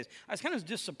reason to say this. I was kind of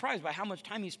just surprised by how much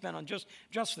time he spent on just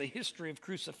the history of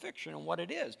crucifixion and what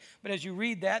it is. But as you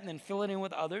read that and then fill it in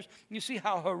with others, you see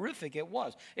how horrific it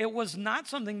was. It was not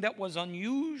something that was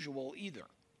unusual either.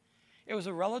 It was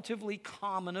a relatively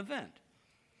common event.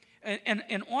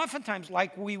 And oftentimes,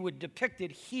 like we would depict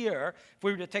it here, if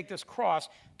we were to take this cross,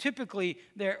 typically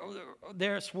there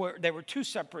were 2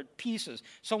 separate pieces.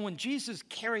 So when Jesus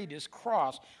carried His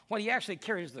cross, what He actually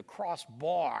carried is the cross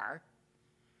bar.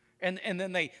 And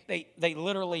then they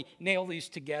literally nail these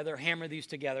together, hammer these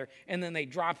together, and then they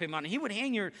drop Him on. He would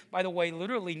hang here, by the way,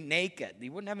 literally naked.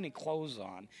 He wouldn't have any clothes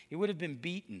on. He would have been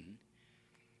beaten.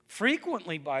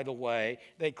 Frequently, by the way,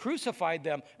 they crucified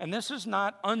them, and this is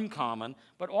not uncommon,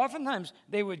 but oftentimes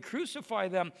they would crucify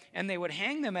them and they would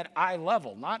hang them at eye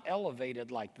level, not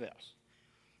elevated like this.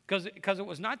 Because it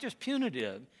was not just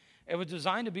punitive, it was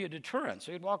designed to be a deterrent.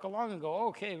 So you'd walk along and go,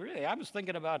 okay, really, I was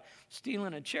thinking about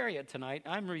stealing a chariot tonight.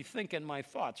 I'm rethinking my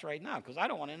thoughts right now because I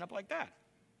don't want to end up like that.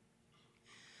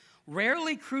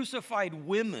 Rarely crucified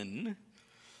women,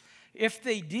 if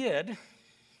they did,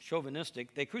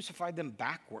 chauvinistic, they crucified them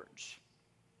backwards.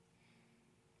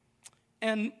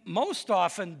 And most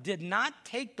often did not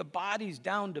take the bodies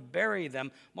down to bury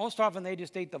them. Most often they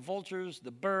just ate the vultures,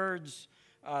 the birds,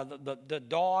 the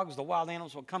dogs, the wild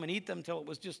animals would come and eat them until it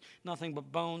was just nothing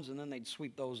but bones, and then they'd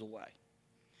sweep those away.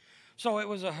 So it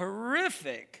was a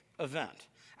horrific event.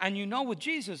 And you know, with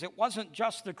Jesus, it wasn't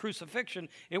just the crucifixion,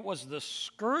 it was the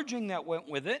scourging that went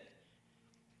with it.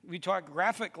 We talk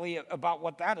graphically about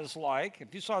what that is like.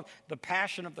 If you saw the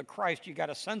Passion of the Christ, you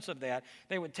got a sense of that.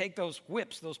 They would take those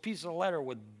whips, those pieces of leather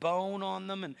with bone on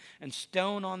them and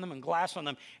stone on them and glass on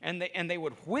them, and they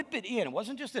would whip it in. It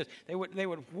wasn't just this. They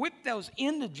would whip those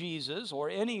into Jesus or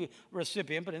any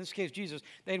recipient, but in this case Jesus.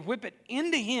 They'd whip it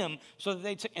into him so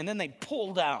that and then they'd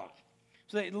pull down.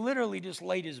 So they literally just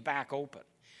laid his back open.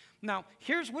 Now,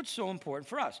 here's what's so important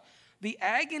for us. The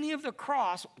agony of the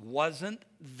cross wasn't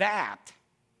that.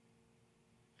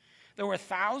 There were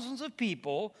thousands of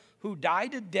people who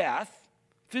died a death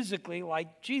physically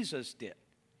like Jesus did.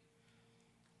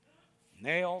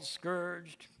 Nailed,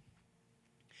 scourged.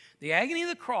 The agony of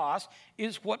the cross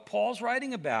is what Paul's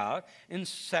writing about in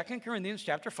 2 Corinthians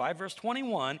chapter 5, verse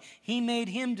 21. He made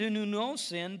him who knew no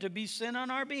sin to be sin on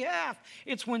our behalf.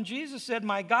 It's when Jesus said,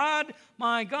 my God,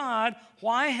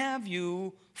 why have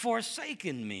you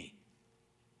forsaken me?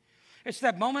 It's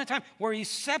that moment in time where he's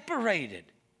separated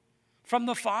from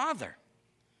the Father.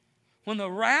 When the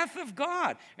wrath of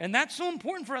God, and that's so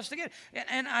important for us to get.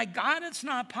 And God, it's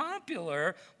not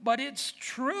popular, but it's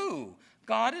true.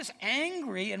 God is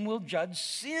angry and will judge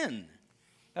sin.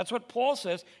 That's what Paul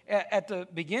says at the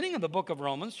beginning of the book of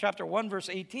Romans, chapter 1, verse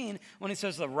 18, when he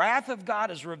says, the wrath of God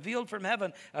is revealed from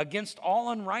heaven against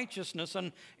all unrighteousness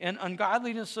and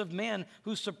ungodliness of men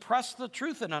who suppress the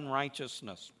truth in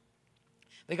unrighteousness.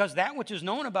 Because that which is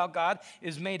known about God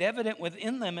is made evident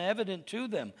within them, evident to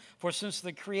them. For since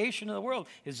the creation of the world,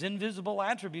 his invisible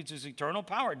attributes, his eternal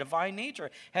power, divine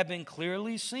nature, have been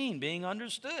clearly seen, being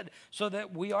understood, so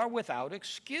that we are without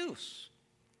excuse.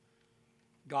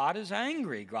 God is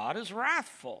angry. God is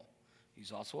wrathful.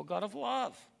 He's also a God of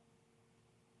love.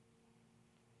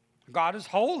 God is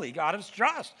holy. God is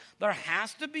just. There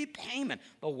has to be payment.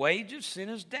 The wage of sin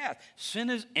is death. Sin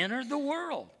has entered the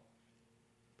world.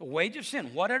 The wage of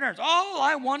sin, what it earns. All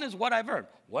I want is what I've earned.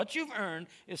 What you've earned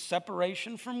is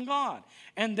separation from God.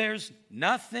 And there's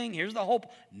nothing, here's the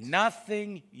hope,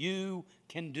 nothing you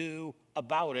can do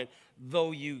about it, though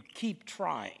you keep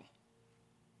trying.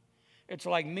 It's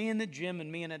like me in the gym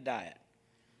and me in a diet.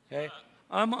 Okay?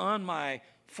 I'm on my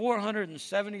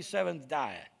 477th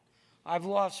diet. I've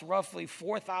lost roughly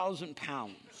 4,000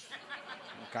 pounds.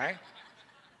 Okay?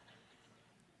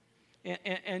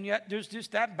 And yet there's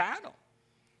just that battle.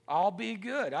 I'll be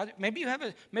good. Maybe you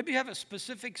have a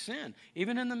specific sin.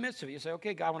 Even in the midst of it, you say,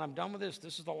 okay, God, when I'm done with this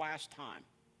is the last time.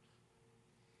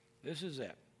 This is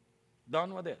it.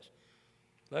 Done with this.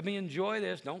 Let me enjoy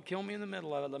this. Don't kill me in the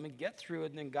middle of it. Let me get through it,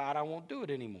 and then, God, I won't do it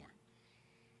anymore.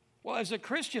 Well, as a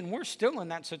Christian, we're still in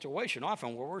that situation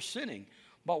often where we're sinning,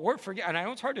 but we're forgiven. And I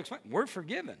know it's hard to explain. We're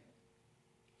forgiven.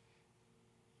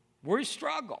 We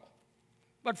struggle.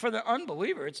 But for the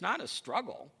unbeliever, it's not a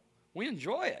struggle. We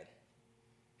enjoy it.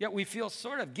 Yet we feel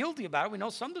sort of guilty about it. We know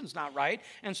something's not right.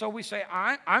 And so we say,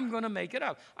 I'm going to make it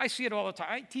up. I see it all the time.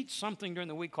 I teach something during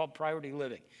the week called priority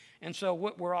living. And so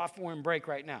we're in break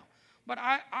right now. But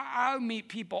I meet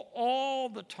people all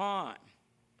the time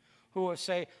who will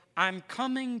say, I'm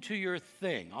coming to your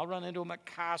thing. I'll run into them at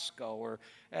Costco or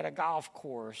at a golf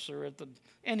course or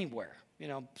anywhere,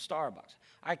 Starbucks.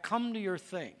 I come to your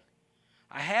thing.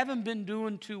 I haven't been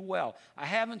doing too well. I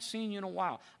haven't seen you in a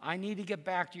while. I need to get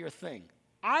back to your thing.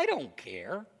 I don't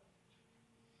care.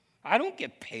 I don't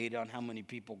get paid on how many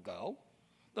people go.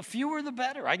 The fewer, the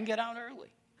better. I can get out early.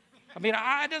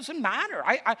 It doesn't matter.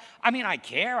 I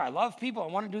care. I love people. I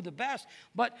want to do the best.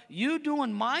 But you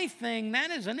doing my thing,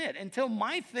 that isn't it. Until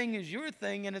my thing is your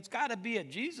thing, and it's got to be a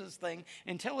Jesus thing,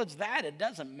 until it's that, it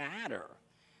doesn't matter.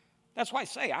 That's why I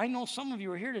say, I know some of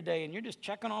you are here today, and you're just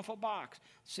checking off a box.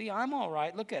 See, I'm all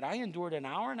right. Look I endured an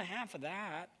hour and a half of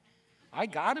that. I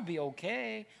got to be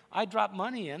okay. I dropped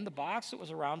money in the box that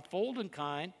was around, fold and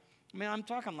kind. I'm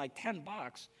talking like $10.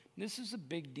 This is a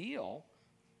big deal.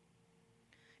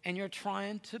 And you're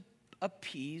trying to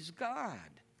appease God.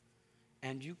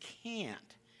 And you can't.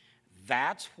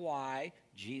 That's why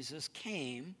Jesus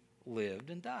came,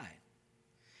 lived, and died.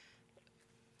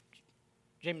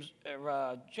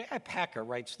 J.I. Packer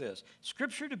writes this: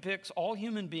 Scripture depicts all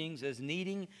human beings as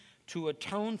needing to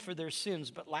atone for their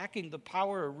sins, but lacking the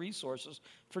power or resources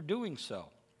for doing so.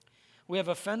 We have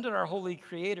offended our holy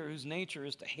Creator, whose nature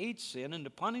is to hate sin and to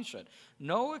punish it.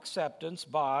 No acceptance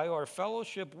by or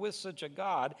fellowship with such a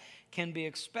God can be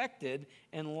expected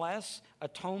unless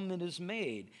atonement is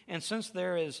made. And since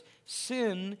there is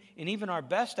sin in even our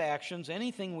best actions,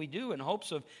 anything we do in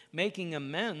hopes of making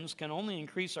amends can only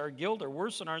increase our guilt or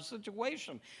worsen our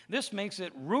situation. This makes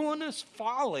it ruinous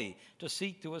folly to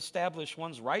seek to establish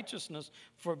one's righteousness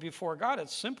before God. It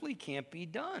simply can't be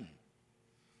done.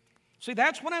 See,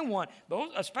 that's what I want. Those,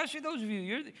 especially those of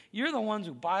you, you're the ones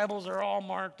who Bibles are all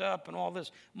marked up and all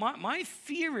this. My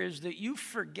fear is that you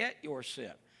forget your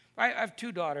sin. I have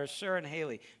two daughters, Sarah and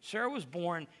Haley. Sarah was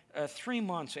born 3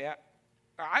 months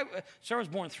Sarah was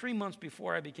born 3 months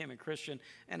before I became a Christian,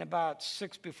 and about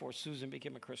 6 before Susan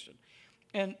became a Christian.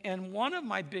 And one of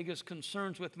my biggest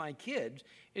concerns with my kids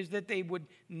is that they would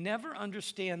never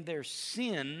understand their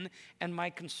sin. And my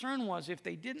concern was, if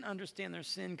they didn't understand their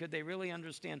sin, could they really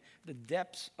understand the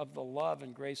depths of the love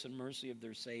and grace and mercy of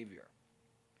their Savior?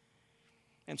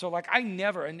 And so, like, I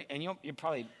never, and you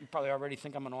probably already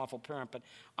think I'm an awful parent, but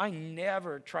I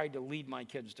never tried to lead my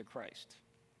kids to Christ.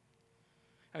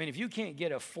 I mean, if you can't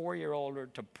get a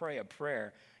 4-year-old to pray a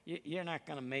prayer, you're not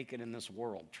going to make it in this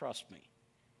world, trust me.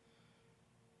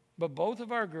 But both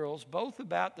of our girls, both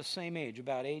about the same age,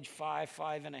 about age 5,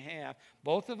 5.5,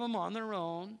 both of them on their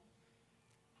own,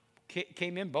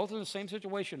 came in, both in the same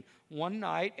situation. One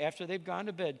night, after they've gone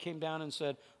to bed, came down and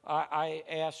said, I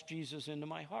asked Jesus into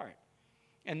my heart.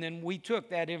 And then we took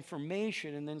that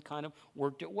information and then kind of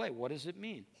worked it away. What does it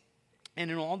mean? And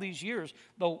in all these years,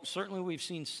 though certainly we've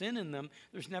seen sin in them,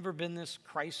 there's never been this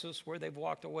crisis where they've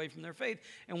walked away from their faith.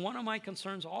 And one of my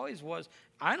concerns always was,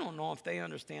 I don't know if they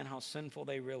understand how sinful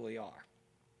they really are.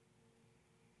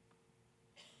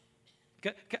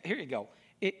 Here you go.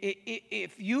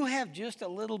 If you have just a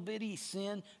little bitty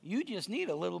sin, you just need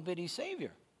a little bitty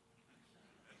Savior.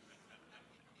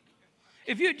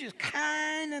 If you're just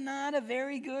kind of not a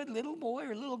very good little boy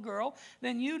or little girl,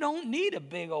 then you don't need a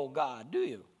big old God, do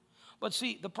you? But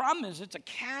see, the problem is it's a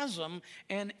chasm,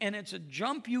 and it's a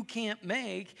jump you can't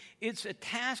make. It's a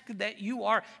task that you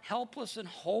are helpless and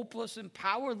hopeless and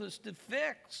powerless to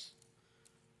fix.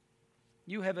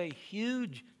 You have a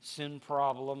huge sin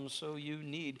problem, so you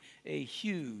need a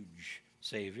huge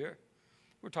Savior.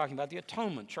 We're talking about the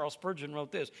atonement. Charles Spurgeon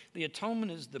wrote this: the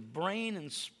atonement is the brain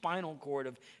and spinal cord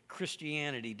of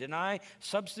Christianity. Deny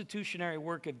substitutionary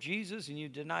work of Jesus, and you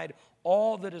denied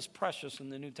all that is precious in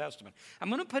the New Testament. I'm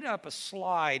going to put up a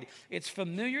slide. It's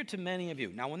familiar to many of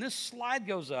you. Now, when this slide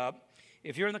goes up,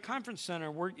 if you're in the conference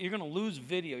center, you're going to lose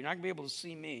video. You're not going to be able to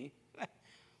see me.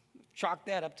 Chalk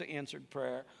that up to answered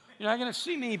prayer. You're not going to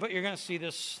see me, but you're going to see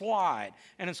this slide.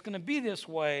 And it's going to be this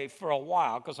way for a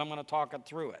while because I'm going to talk it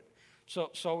through it.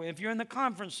 So if you're in the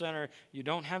conference center, you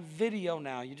don't have video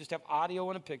now. You just have audio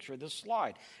and a picture of this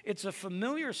slide. It's a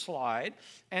familiar slide,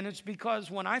 and it's because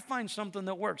when I find something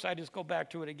that works, I just go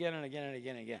back to it again and again and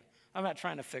again and again. I'm not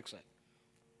trying to fix it.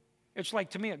 It's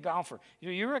like, to me, a golfer.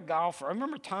 You're a golfer. I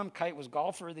remember Tom Kite was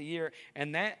golfer of the year,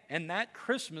 and that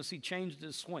Christmas he changed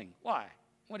his swing. Why?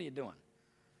 What are you doing?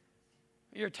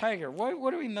 You're a Tiger.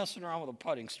 What are we messing around with a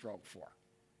putting stroke for?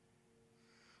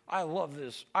 I love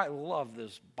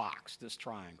this box, this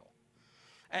triangle.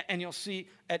 And you'll see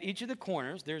at each of the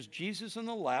corners, there's Jesus on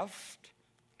the left,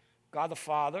 God the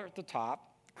Father at the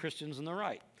top, Christians on the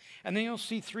right. And then you'll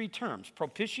see 3 terms: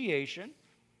 propitiation,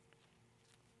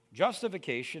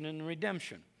 justification, and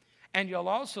redemption. And you'll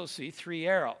also see 3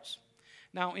 arrows.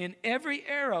 Now, in every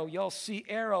arrow, you'll see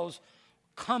arrows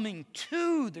coming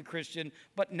to the Christian,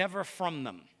 but never from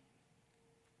them.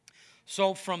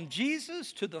 So from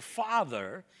Jesus to the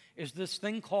Father is this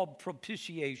thing called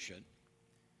propitiation.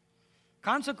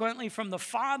 Consequently, from the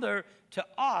Father to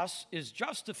us is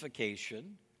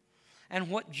justification. And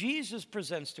what Jesus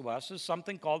presents to us is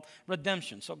something called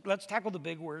redemption. So let's tackle the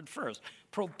big word first: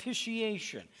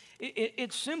 propitiation.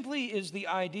 It simply is the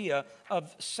idea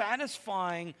of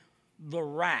satisfying the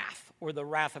wrath, or the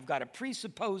wrath of God. It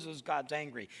presupposes God's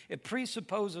angry. It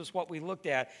presupposes what we looked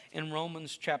at in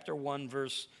Romans chapter 1,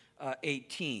 verse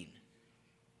 18.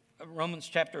 Romans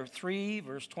chapter 3,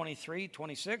 verse 23,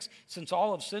 26. Since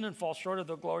all have sinned and fall short of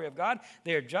the glory of God,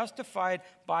 they are justified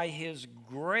by his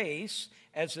grace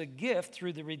as a gift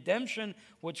through the redemption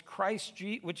which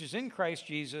is in Christ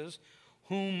Jesus,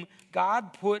 whom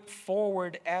God put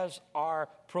forward as our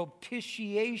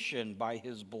propitiation by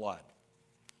his blood.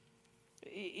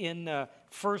 In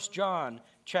 1 John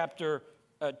chapter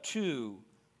 2,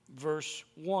 verse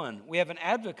 1, we have an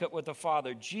advocate with the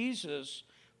Father, Jesus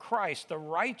Christ, the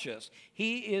righteous.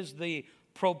 He is the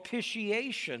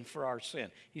propitiation for our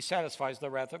sin. He satisfies the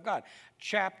wrath of God.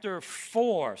 Chapter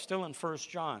 4, still in 1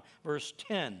 John, verse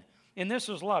 10. And this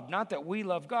is love, not that we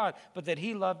love God, but that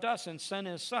he loved us and sent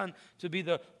his Son to be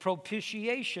the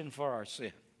propitiation for our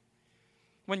sin.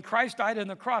 When Christ died on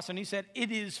the cross and he said,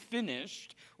 "It is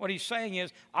finished," what he's saying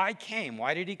is, I came.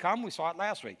 Why did he come? We saw it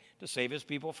last week. To save his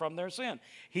people from their sin.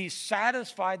 He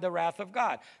satisfied the wrath of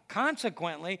God.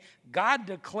 Consequently, God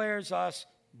declares us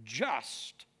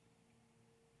just.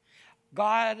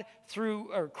 God,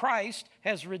 Christ,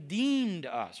 has redeemed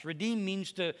us. Redeem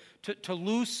means to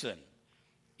loosen.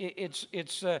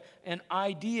 It's an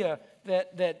idea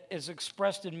that is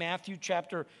expressed in Matthew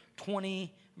chapter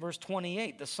 20, verse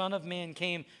 28. The Son of Man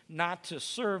came not to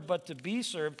serve, but to be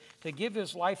served, to give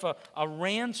his life a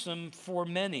ransom for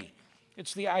many.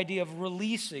 It's the idea of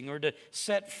releasing or to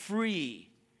set free.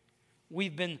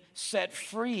 We've been set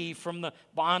free from the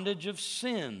bondage of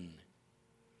sin.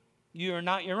 You are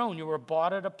not your own. You were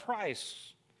bought at a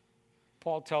price.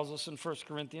 Paul tells us in 1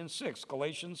 Corinthians 6,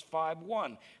 Galatians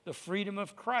 5:1, the freedom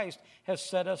of Christ has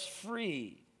set us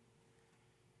free.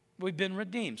 We've been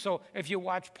redeemed. So if you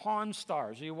watch Pawn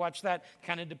Stars, or you watch that,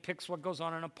 kind of depicts what goes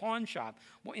on in a pawn shop.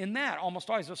 Well, in that, almost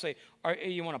always they'll say,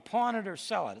 you want to pawn it or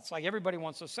sell it? It's like everybody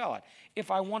wants to sell it. If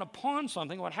I want to pawn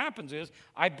something, what happens is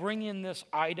I bring in this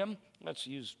item. Let's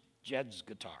use Jed's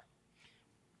guitar.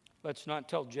 Let's not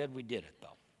tell Jed we did it,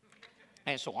 though.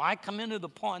 And so I come into the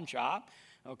pawn shop,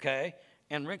 okay,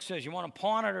 and Rick says, you want to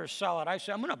pawn it or sell it? I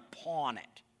say, I'm going to pawn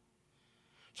it.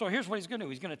 So here's what he's going to do.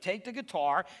 He's going to take the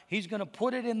guitar. He's going to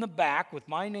put it in the back with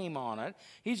my name on it.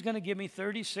 He's going to give me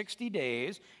 30, 60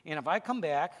 days. And if I come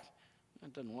back,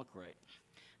 that doesn't look right.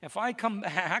 If I come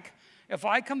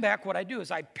back, what I do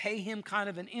is I pay him kind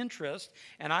of an interest,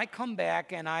 and I come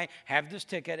back and I have this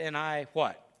ticket and I,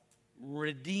 what?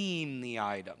 Redeem the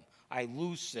item. I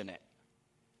loosen it.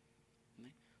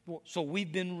 So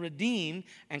we've been redeemed,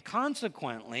 and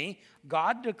consequently,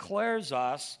 God declares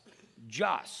us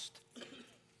just.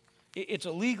 It's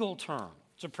a legal term.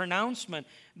 It's a pronouncement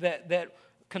that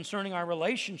concerning our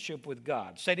relationship with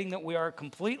God, stating that we are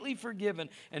completely forgiven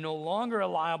and no longer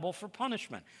liable for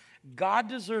punishment. God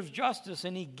deserves justice,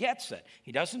 and he gets it.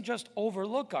 He doesn't just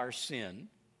overlook our sin.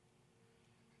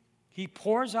 He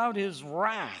pours out his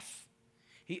wrath.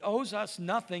 He owes us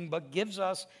nothing but gives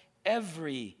us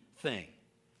everything.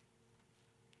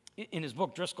 In his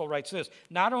book, Driscoll writes this: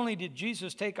 not only did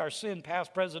Jesus take our sin,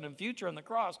 past, present, and future on the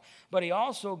cross, but he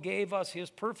also gave us his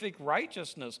perfect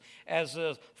righteousness as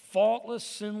a faultless,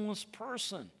 sinless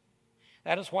person.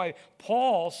 That is why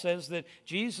Paul says that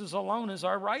Jesus alone is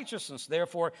our righteousness.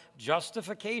 Therefore,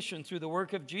 justification through the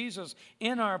work of Jesus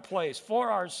in our place for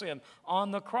our sin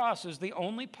on the cross is the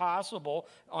only possible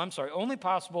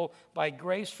by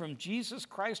grace from Jesus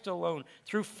Christ alone,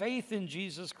 through faith in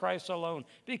Jesus Christ alone,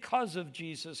 because of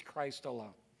Jesus Christ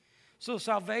alone. So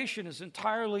salvation is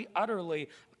entirely, utterly,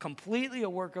 completely a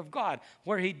work of God,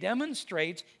 where he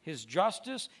demonstrates his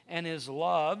justice and his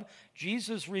love.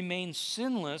 Jesus remains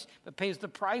sinless, but pays the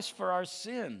price for our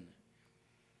sin.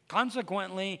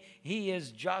 Consequently, he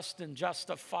is just and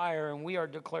justifier, and we are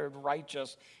declared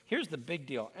righteous. Here's the big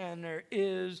deal, and there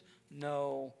is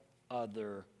no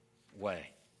other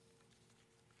way.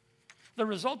 The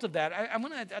result of that,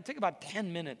 I'll take about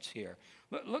 10 minutes here.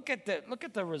 Look at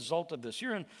the result of this.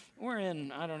 We're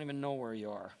in, I don't even know where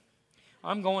you are.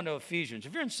 I'm going to Ephesians.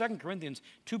 If you're in 2 Corinthians,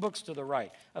 2 books to the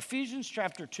right. Ephesians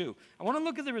chapter 2. I want to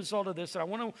look at the result of this, and I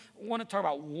want to talk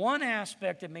about one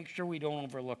aspect and make sure we don't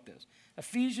overlook this.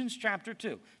 Ephesians chapter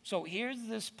 2. So here's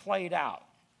this played out.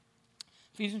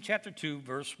 Ephesians chapter 2,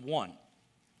 verse 1.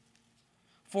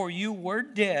 For you were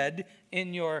dead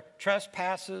in your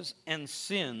trespasses and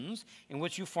sins, in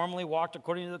which you formerly walked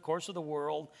according to the course of the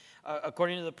world,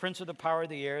 according to the prince of the power of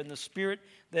the air, and the spirit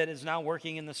that is now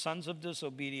working in the sons of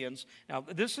disobedience. Now,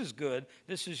 this is good.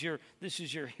 This is your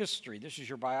history. This is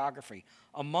your biography.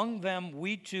 Among them,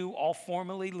 we too all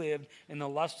formerly lived in the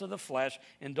lust of the flesh,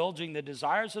 indulging the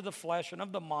desires of the flesh and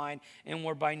of the mind, and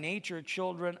were by nature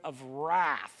children of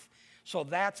wrath. So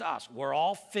that's us. We're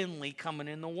all Finley coming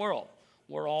in the world.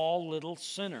 We're all little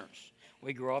sinners.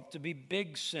 We grow up to be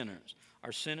big sinners.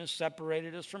 Our sin has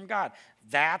separated us from God.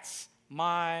 That's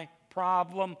my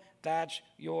problem. That's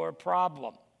your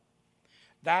problem.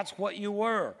 That's what you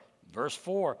were. Verse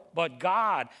 4, but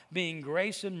God, being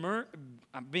rich in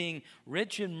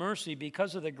mercy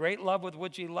because of the great love with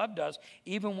which he loved us,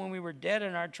 even when we were dead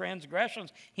in our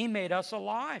transgressions, he made us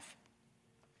alive.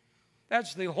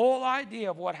 That's the whole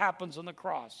idea of what happens on the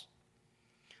cross.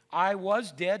 I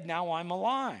was dead, now I'm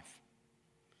alive.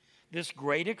 This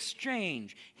great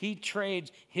exchange, he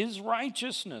trades his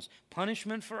righteousness,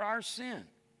 punishment for our sin.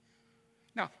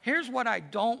 Now, here's what I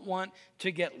don't want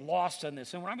to get lost on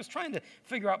this. And when I was trying to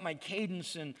figure out my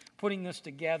cadence in putting this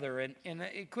together, and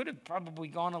it could have probably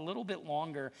gone a little bit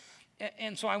longer,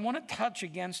 and so I want to touch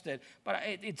against it, but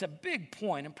it's a big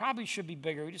point and probably should be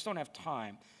bigger. We just don't have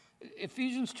time.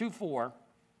 Ephesians 2:4.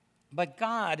 But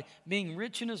God, being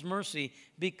rich in his mercy,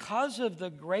 because of the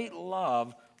great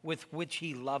love with which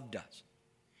he loved us.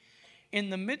 in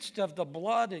the midst of the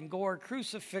blood and gore,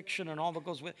 crucifixion and all that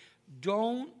goes with it,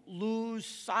 don't lose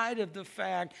sight of the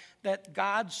fact that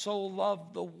God so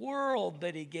loved the world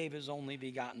that he gave his only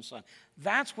begotten Son.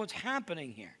 That's what's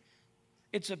happening here.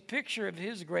 It's a picture of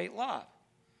his great love.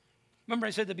 Remember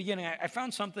I said at the beginning, I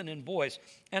found something in Boyce,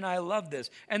 and I love this.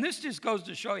 And this just goes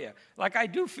to show you, like I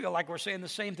do feel like we're saying the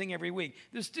same thing every week.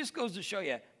 This just goes to show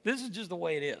you, this is just the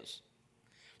way it is.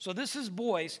 So this is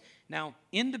Boyce, now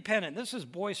independent. This is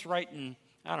Boyce writing,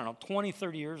 20,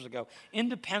 30 years ago,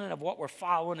 independent of what we're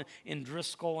following in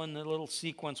Driscoll and the little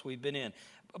sequence we've been in.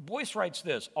 Boyce writes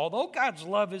this: although God's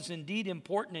love is indeed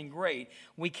important and great,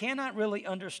 we cannot really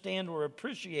understand or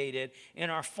appreciate it in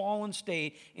our fallen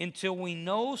state until we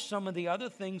know some of the other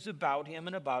things about him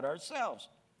and about ourselves.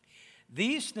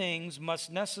 These things must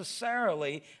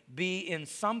necessarily be in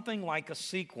something like a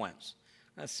sequence.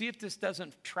 Now, see if this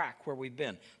doesn't track where we've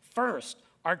been. First,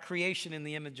 our creation in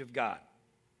the image of God,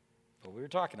 what we were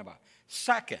talking about.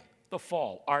 Second, the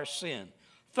fall, our sin.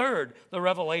 Third, the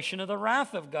revelation of the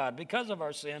wrath of God because of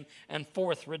our sin. And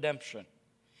fourth, redemption.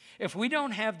 If we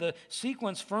don't have the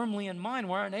sequence firmly in mind,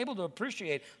 we're unable to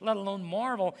appreciate, let alone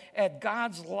marvel at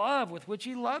God's love with which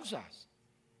he loves us.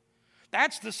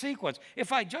 That's the sequence.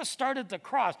 If I just start at the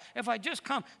cross, if I just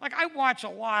come, like I watch a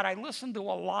lot, I listen to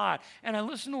a lot, and I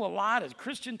listen to a lot of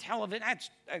Christian television. That's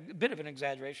a bit of an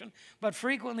exaggeration, but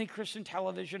frequently Christian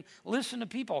television, listen to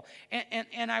people.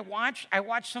 And I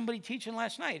watched somebody teaching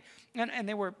last night, and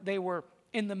they were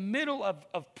in the middle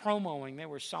of promoing. They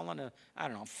were selling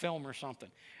a film or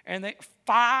something. And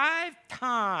 5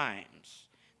 times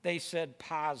they said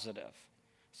positive.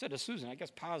 I said to Susan, I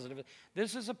guess positive.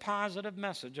 This is a positive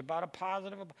message about a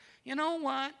positive. You know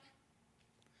what?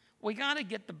 We got to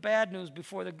get the bad news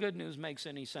before the good news makes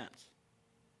any sense.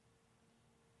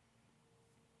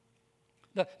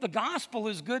 The gospel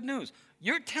is good news.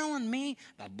 You're telling me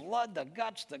the blood, the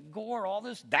guts, the gore, all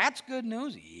this, that's good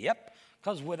news? Yep.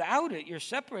 Because without it, you're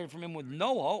separated from him with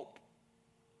no hope.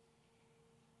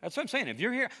 That's what I'm saying. If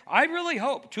you're here, I really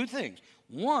hope 2 things.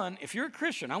 One, if you're a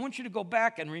Christian, I want you to go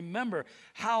back and remember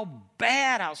how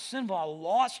bad, how sinful, how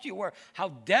lost you were, how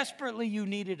desperately you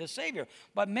needed a Savior.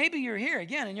 But maybe you're here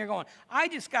again and you're going, I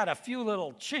just got a few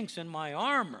little chinks in my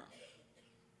armor.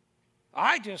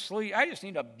 I just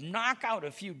need to knock out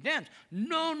a few dents.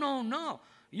 No.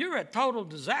 You're a total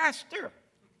disaster.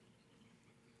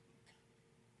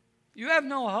 You have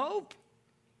no hope.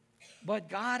 But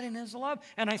God in his love,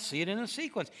 and I see it in a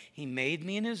sequence. He made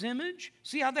me in his image.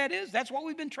 See how that is? That's what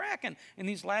we've been tracking in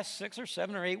these last 6 or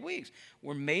 7 or 8 weeks.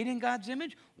 We're made in God's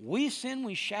image. We sin,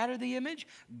 we shatter the image.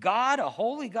 God, a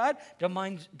holy God,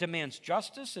 demands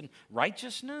justice and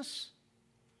righteousness.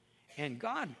 And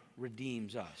God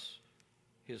redeems us,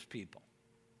 his people.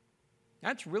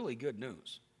 That's really good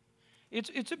news.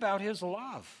 It's about his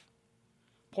love,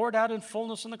 poured out in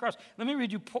fullness on the cross. Let me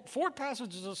read you 4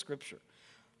 passages of Scripture.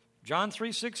 John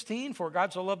 3:16, for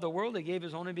God so loved the world, he gave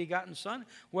his only begotten Son.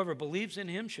 Whoever believes in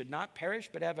him should not perish,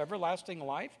 but have everlasting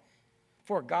life.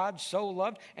 For God so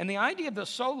loved. And the idea of the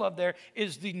so loved there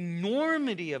is the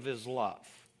enormity of his love.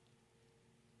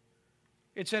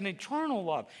 It's an eternal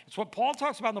love. It's what Paul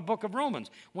talks about in the book of Romans.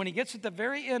 When he gets at the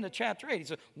very end of chapter 8, he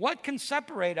says, what can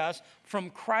separate us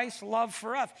from Christ's love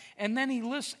for us? And then he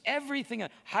lists everything,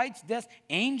 heights, death,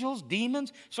 angels,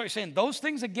 demons. So he's saying those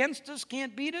things against us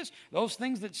can't beat us. Those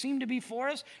things that seem to be for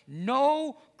us.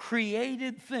 No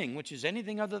created thing, which is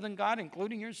anything other than God,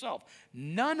 including yourself.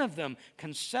 None of them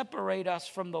can separate us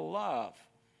from the love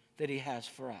that he has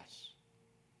for us.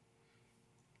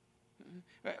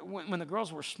 When the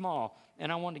girls were small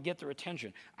and I wanted to get their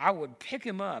attention, I would pick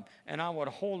them up and I would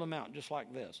hold them out just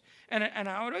like this. And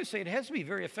I would always say it has to be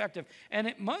very effective, and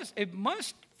it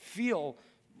must feel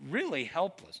really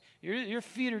helpless. Your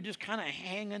feet are just kind of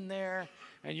hanging there,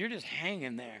 and you're just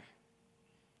hanging there.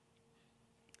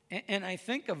 And I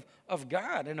think of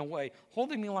God in a way,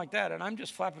 holding me like that, and I'm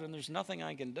just flapping, and there's nothing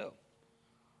I can do.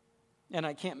 And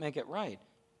I can't make it right.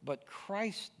 But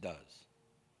Christ does.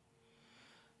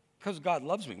 Because God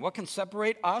loves me. What can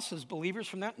separate us as believers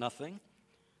from that? Nothing.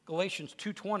 Galatians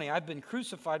 2:20, I've been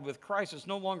crucified with Christ. It's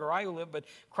no longer I who live, but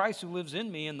Christ who lives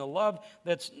in me. And the love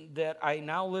that I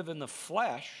now live in the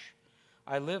flesh,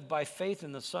 I live by faith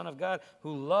in the Son of God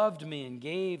who loved me and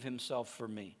gave himself for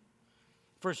me.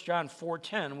 1 John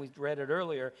 4:10, we read it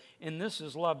earlier, and this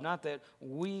is love, not that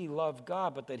we love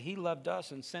God, but that he loved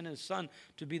us and sent his Son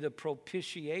to be the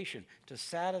propitiation, to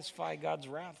satisfy God's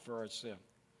wrath for our sin.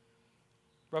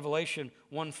 Revelation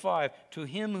 1:5, to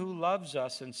him who loves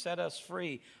us and set us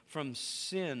free from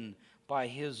sin by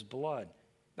his blood.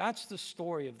 That's the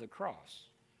story of the cross.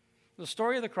 The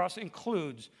story of the cross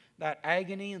includes that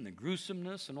agony and the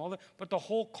gruesomeness and all that, but the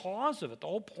whole cause of it, the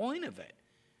whole point of it,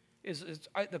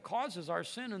 the cause is our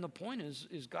sin, and the point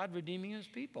is God redeeming his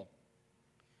people.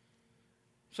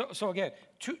 So again,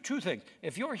 two things.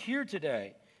 If you're here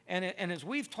today, and as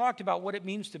we've talked about what it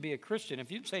means to be a Christian,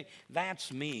 if you say,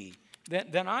 that's me,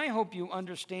 then I hope you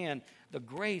understand the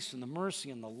grace and the mercy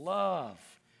and the love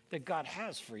that God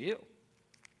has for you.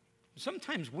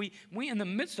 Sometimes we in the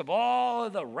midst of all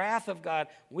of the wrath of God,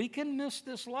 we can miss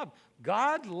this love.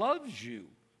 God loves you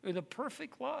with a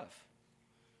perfect love.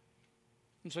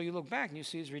 And so you look back and you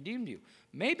see he's redeemed you.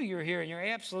 Maybe you're here and you're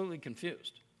absolutely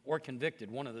confused or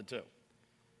convicted, one of the two.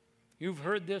 You've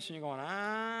heard this and you're going,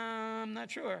 I'm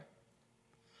not sure.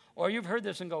 Or you've heard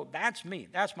this and go, that's me.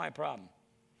 That's my problem.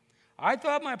 I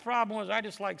thought my problem was I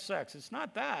just like sex. It's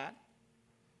not that.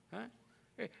 Huh?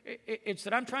 It's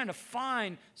that I'm trying to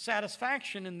find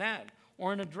satisfaction in that,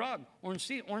 or in a drug, or in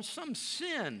some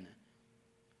sin.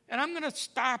 And I'm going to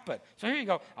stop it. So here you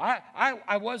go.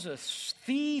 I was a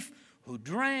thief who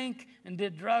drank and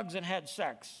did drugs and had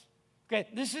sex. Okay,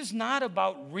 this is not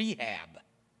about rehab.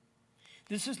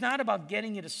 This is not about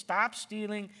getting you to stop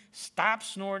stealing, stop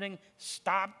snorting,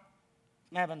 stop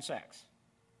having sex.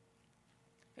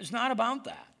 It's not about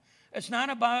that. It's not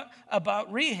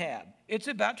about rehab. It's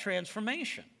about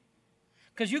transformation.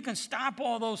 Because you can stop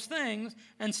all those things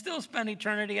and still spend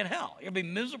eternity in hell. You'll be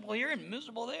miserable here and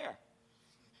miserable there.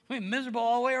 You'll be miserable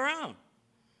all the way around.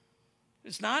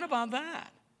 It's not about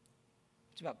that.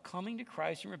 It's about coming to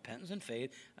Christ in repentance and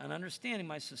faith and understanding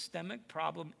my systemic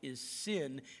problem is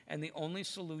sin, and the only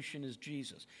solution is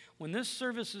Jesus. When this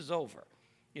service is over,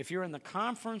 if you're in the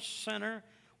conference center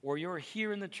or you're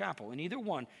here in the chapel, in either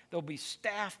one, there'll be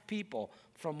staff people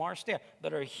from our staff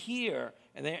that are here,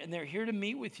 and they're here to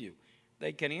meet with you.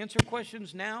 They can answer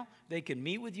questions now. They can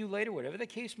meet with you later, whatever the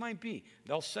case might be.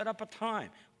 They'll set up a time.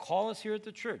 Call us here at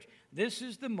the church. This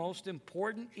is the most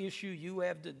important issue you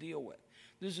have to deal with.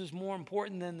 This is more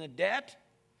important than the debt.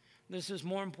 This is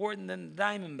more important than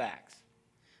Diamondbacks.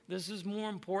 This is more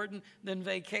important than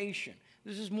vacation.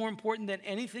 This is more important than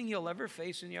anything you'll ever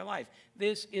face in your life.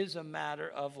 This is a matter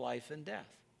of life and death.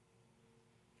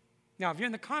 Now, if you're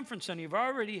in the conference center, you've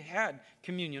already had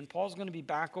communion. Paul's going to be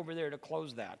back over there to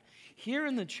close that. Here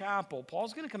in the chapel,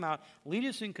 Paul's going to come out, lead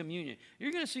us in communion.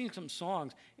 You're going to sing some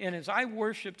songs. And as I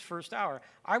worshiped first hour,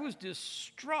 I was just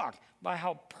struck by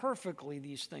how perfectly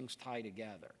these things tie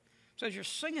together. So as you're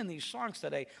singing these songs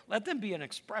today, let them be an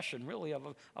expression, really,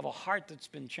 of a heart that's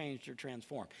been changed or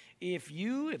transformed.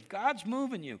 If God's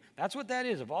moving you, that's what that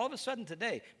is. If all of a sudden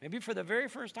today, maybe for the very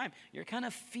first time, you're kind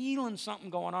of feeling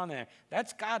something going on there,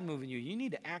 that's God moving you. You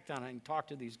need to act on it and talk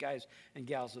to these guys and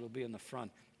gals that'll be in the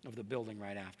front of the building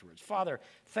right afterwards. Father,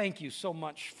 thank you so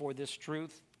much for this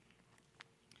truth.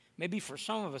 Maybe for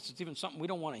some of us, it's even something we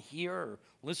don't want to hear or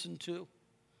listen to.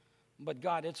 But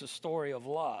God, it's a story of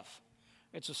love.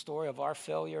 It's a story of our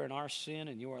failure and our sin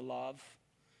and your love,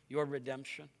 your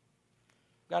redemption.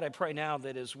 God, I pray now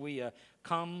that as we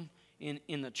come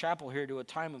in the chapel here to a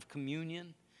time of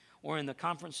communion, or in the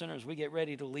conference center as we get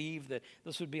ready to leave, that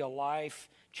this would be a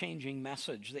life-changing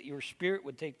message, that your Spirit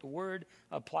would take the word,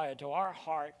 apply it to our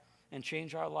heart, and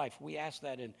change our life. We ask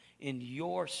that in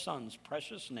your Son's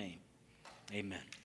precious name. Amen.